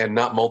focus and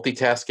not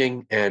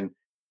multitasking and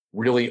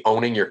really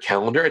owning your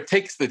calendar. It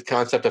takes the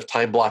concept of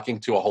time blocking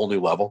to a whole new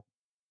level.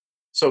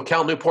 So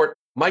Cal Newport,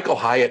 Michael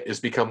Hyatt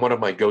has become one of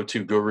my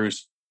go-to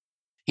gurus.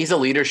 He's a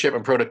leadership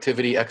and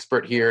productivity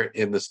expert here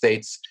in the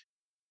States,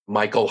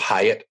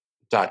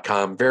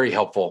 michaelhyatt.com. Very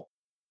helpful.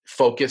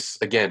 Focus,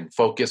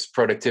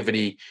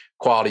 productivity,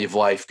 quality of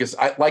life. Because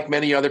like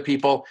many other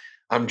people,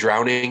 I'm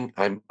drowning.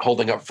 I'm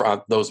holding up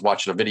for those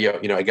watching a video.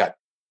 You know, I got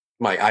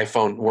my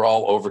iPhone. We're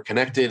all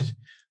over-connected.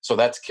 So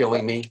that's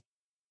killing me.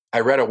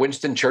 I read a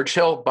Winston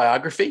Churchill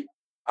biography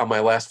on my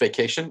last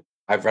vacation.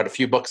 I've read a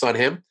few books on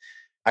him.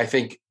 I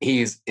think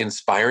he's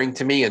inspiring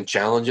to me and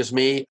challenges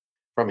me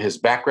from his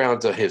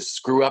background to his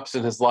screw-ups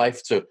in his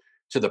life to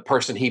the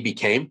person he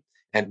became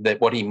and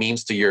that what he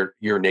means to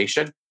your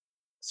nation.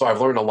 So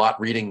I've learned a lot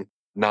reading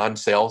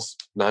non-sales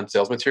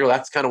material.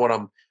 That's kind of what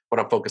I'm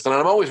focused on.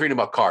 I'm always reading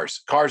about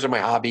cars. Cars are my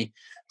hobby.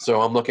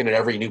 So I'm looking at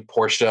every new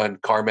Porsche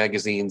and car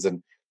magazines,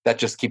 and that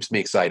just keeps me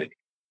excited.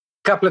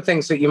 A couple of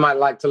things that you might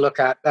like to look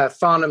at.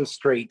 Farnham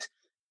Street,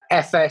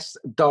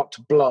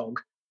 fs.blog.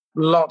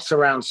 Lots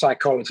around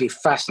psychology.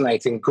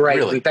 Fascinating. Great.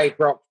 Really? And Dave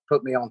Brock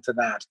put me onto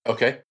that.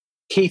 Okay.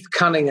 Keith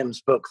Cunningham's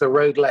book, The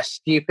Road Less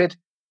Stupid.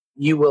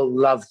 You will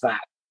love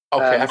that.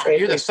 Okay.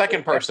 You're the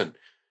second person.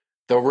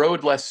 The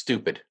Road Less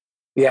Stupid.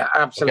 Yeah,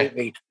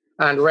 absolutely. Okay.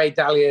 And Ray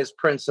Dalio's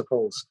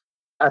Principles.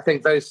 I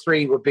think those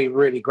three would be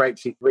really great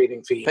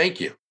reading for you.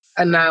 Thank you.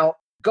 And now,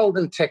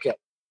 golden ticket.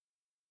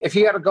 If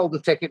you had a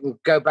golden ticket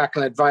and go back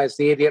and advise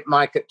the idiot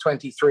Mike at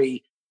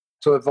 23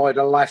 to avoid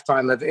a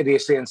lifetime of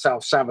idiocy and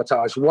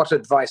self-sabotage, what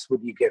advice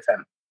would you give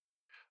him?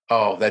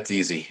 Oh, that's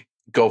easy.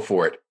 Go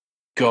for it.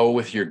 Go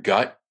with your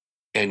gut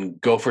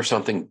and go for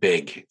something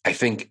big. I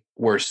think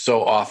we're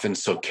so often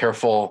so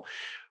careful,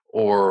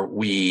 or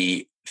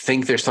we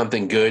think there's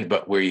something good,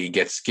 but we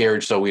get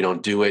scared so we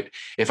don't do it.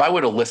 If I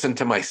would have listened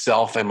to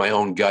myself and my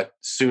own gut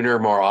sooner,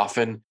 more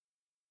often,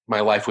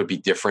 my life would be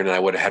different and I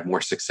would have had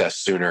more success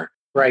sooner.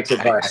 Great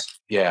advice.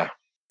 Yeah.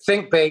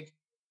 Think big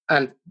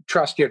and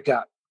trust your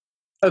gut.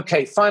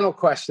 Okay, final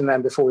question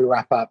then before we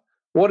wrap up.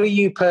 What are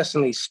you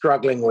personally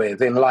struggling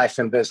with in life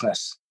and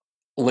business?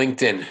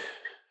 LinkedIn.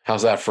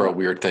 How's that for a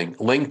weird thing?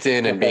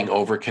 LinkedIn and being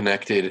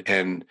overconnected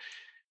and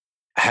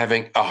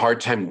having a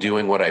hard time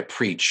doing what I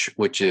preach,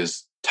 which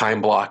is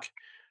time block,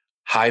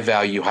 high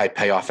value, high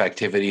payoff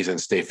activities,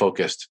 and stay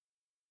focused.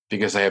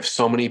 Because I have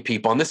so many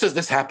people, and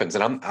this happens,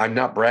 and I'm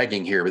not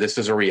bragging here, but this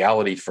is a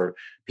reality for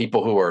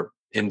people who are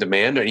in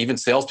demand, and even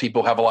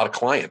salespeople have a lot of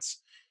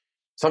clients.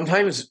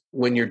 Sometimes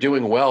when you're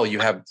doing well, you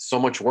have so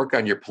much work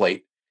on your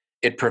plate,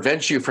 it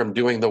prevents you from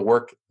doing the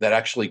work that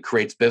actually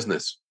creates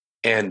business.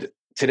 And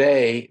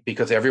today,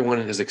 because everyone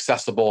is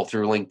accessible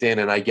through LinkedIn,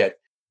 and I get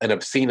an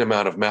obscene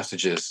amount of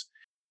messages,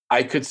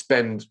 I could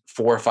spend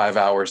 4 or 5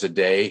 hours a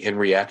day in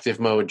reactive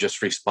mode,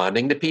 just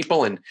responding to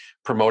people and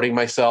promoting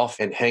myself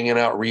and hanging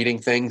out, reading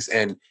things.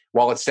 And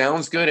while it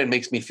sounds good and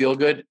makes me feel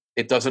good,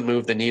 it doesn't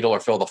move the needle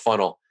or fill the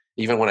funnel,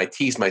 even when I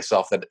tease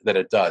myself that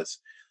it does.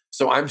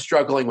 So I'm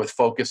struggling with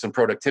focus and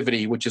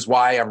productivity, which is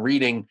why I'm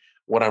reading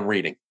what I'm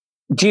reading.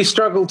 Do you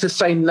struggle to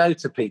say no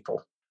to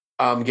people?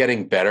 I'm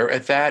getting better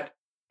at that.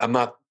 I'm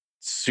not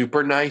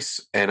super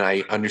nice, and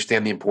I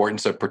understand the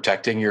importance of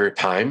protecting your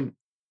time.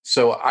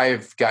 So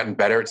I've gotten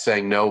better at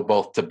saying no,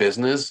 both to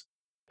business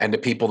and to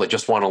people that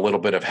just want a little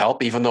bit of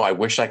help, even though I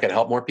wish I could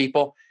help more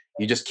people.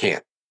 You just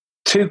can't.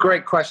 Two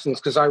great questions,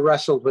 because I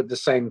wrestled with the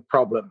same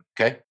problem.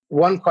 Okay.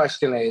 One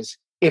question is,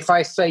 if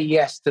I say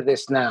yes to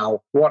this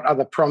now, what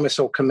other promise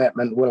or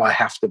commitment will I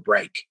have to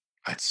break?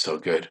 That's so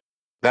good.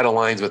 That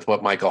aligns with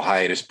what Michael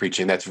Hyatt is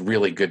preaching. That's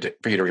really good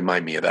for you to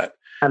remind me of that.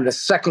 And the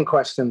second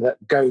question that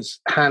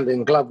goes hand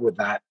in glove with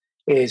that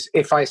is,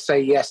 if I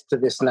say yes to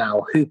this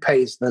now, who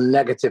pays the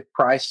negative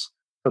price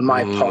for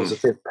my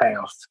positive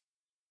payoff?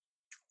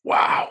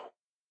 Wow.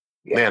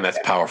 Yeah. Man, that's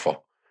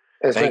powerful.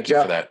 Thank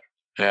you for that.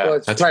 Yeah, well,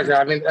 it's a pleasure.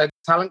 I mean,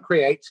 talent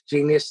creates,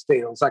 genius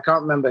steals. I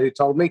can't remember who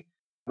told me,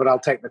 but I'll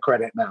take the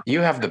credit now.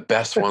 You have the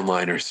best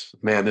one-liners.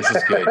 Man, this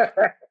is good.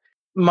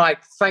 Mike,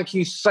 thank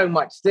you so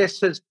much.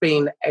 This has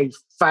been a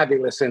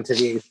fabulous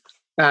interview,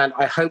 and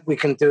I hope we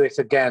can do it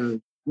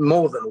again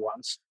more than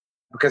once,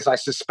 because I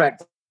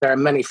suspect there are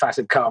many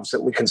fatted calves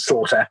that we can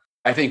slaughter.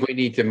 I think we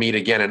need to meet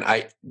again. And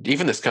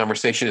even this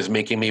conversation is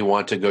making me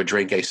want to go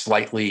drink a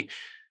slightly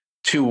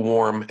too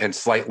warm and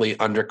slightly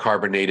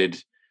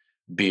undercarbonated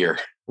beer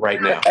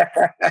right now.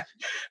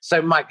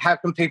 So, Mike, how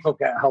can people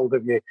get a hold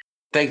of you?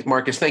 Thanks,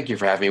 Marcus. Thank you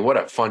for having me. What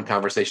a fun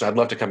conversation. I'd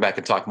love to come back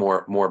and talk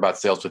more about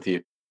sales with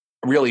you.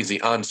 Real easy.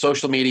 On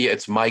social media,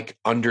 it's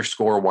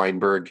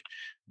Mike_Weinberg,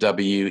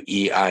 WEINBERG,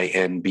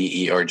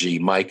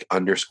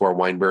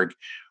 Mike_Weinberg.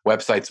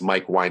 Website's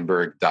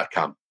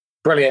MikeWeinberg.com.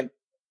 Brilliant.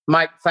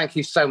 Mike, thank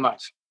you so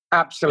much.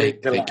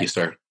 Absolute delight. Thank you,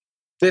 sir.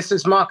 This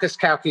is Marcus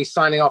Cauchi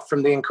signing off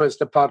from the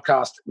Inquisitor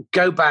podcast.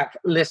 Go back,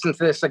 listen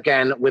to this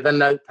again with a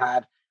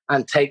notepad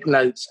and take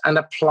notes and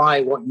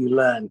apply what you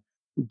learn.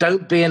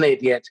 Don't be an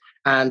idiot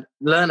and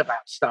learn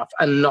about stuff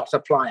and not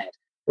apply it.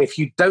 If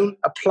you don't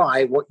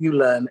apply what you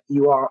learn,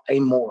 you are a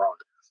moron.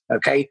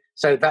 Okay?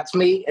 So that's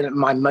me in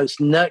my most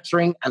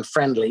nurturing and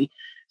friendly.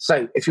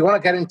 So if you want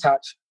to get in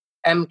touch,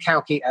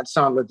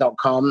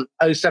 mcauchi@sandler.com,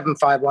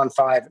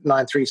 07515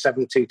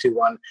 937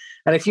 221.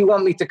 And if you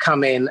want me to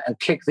come in and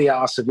kick the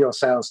ass of your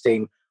sales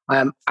team, I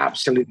am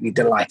absolutely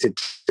delighted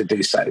to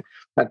do so.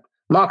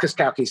 Marcus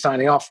Cauchi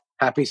signing off.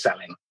 Happy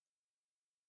selling.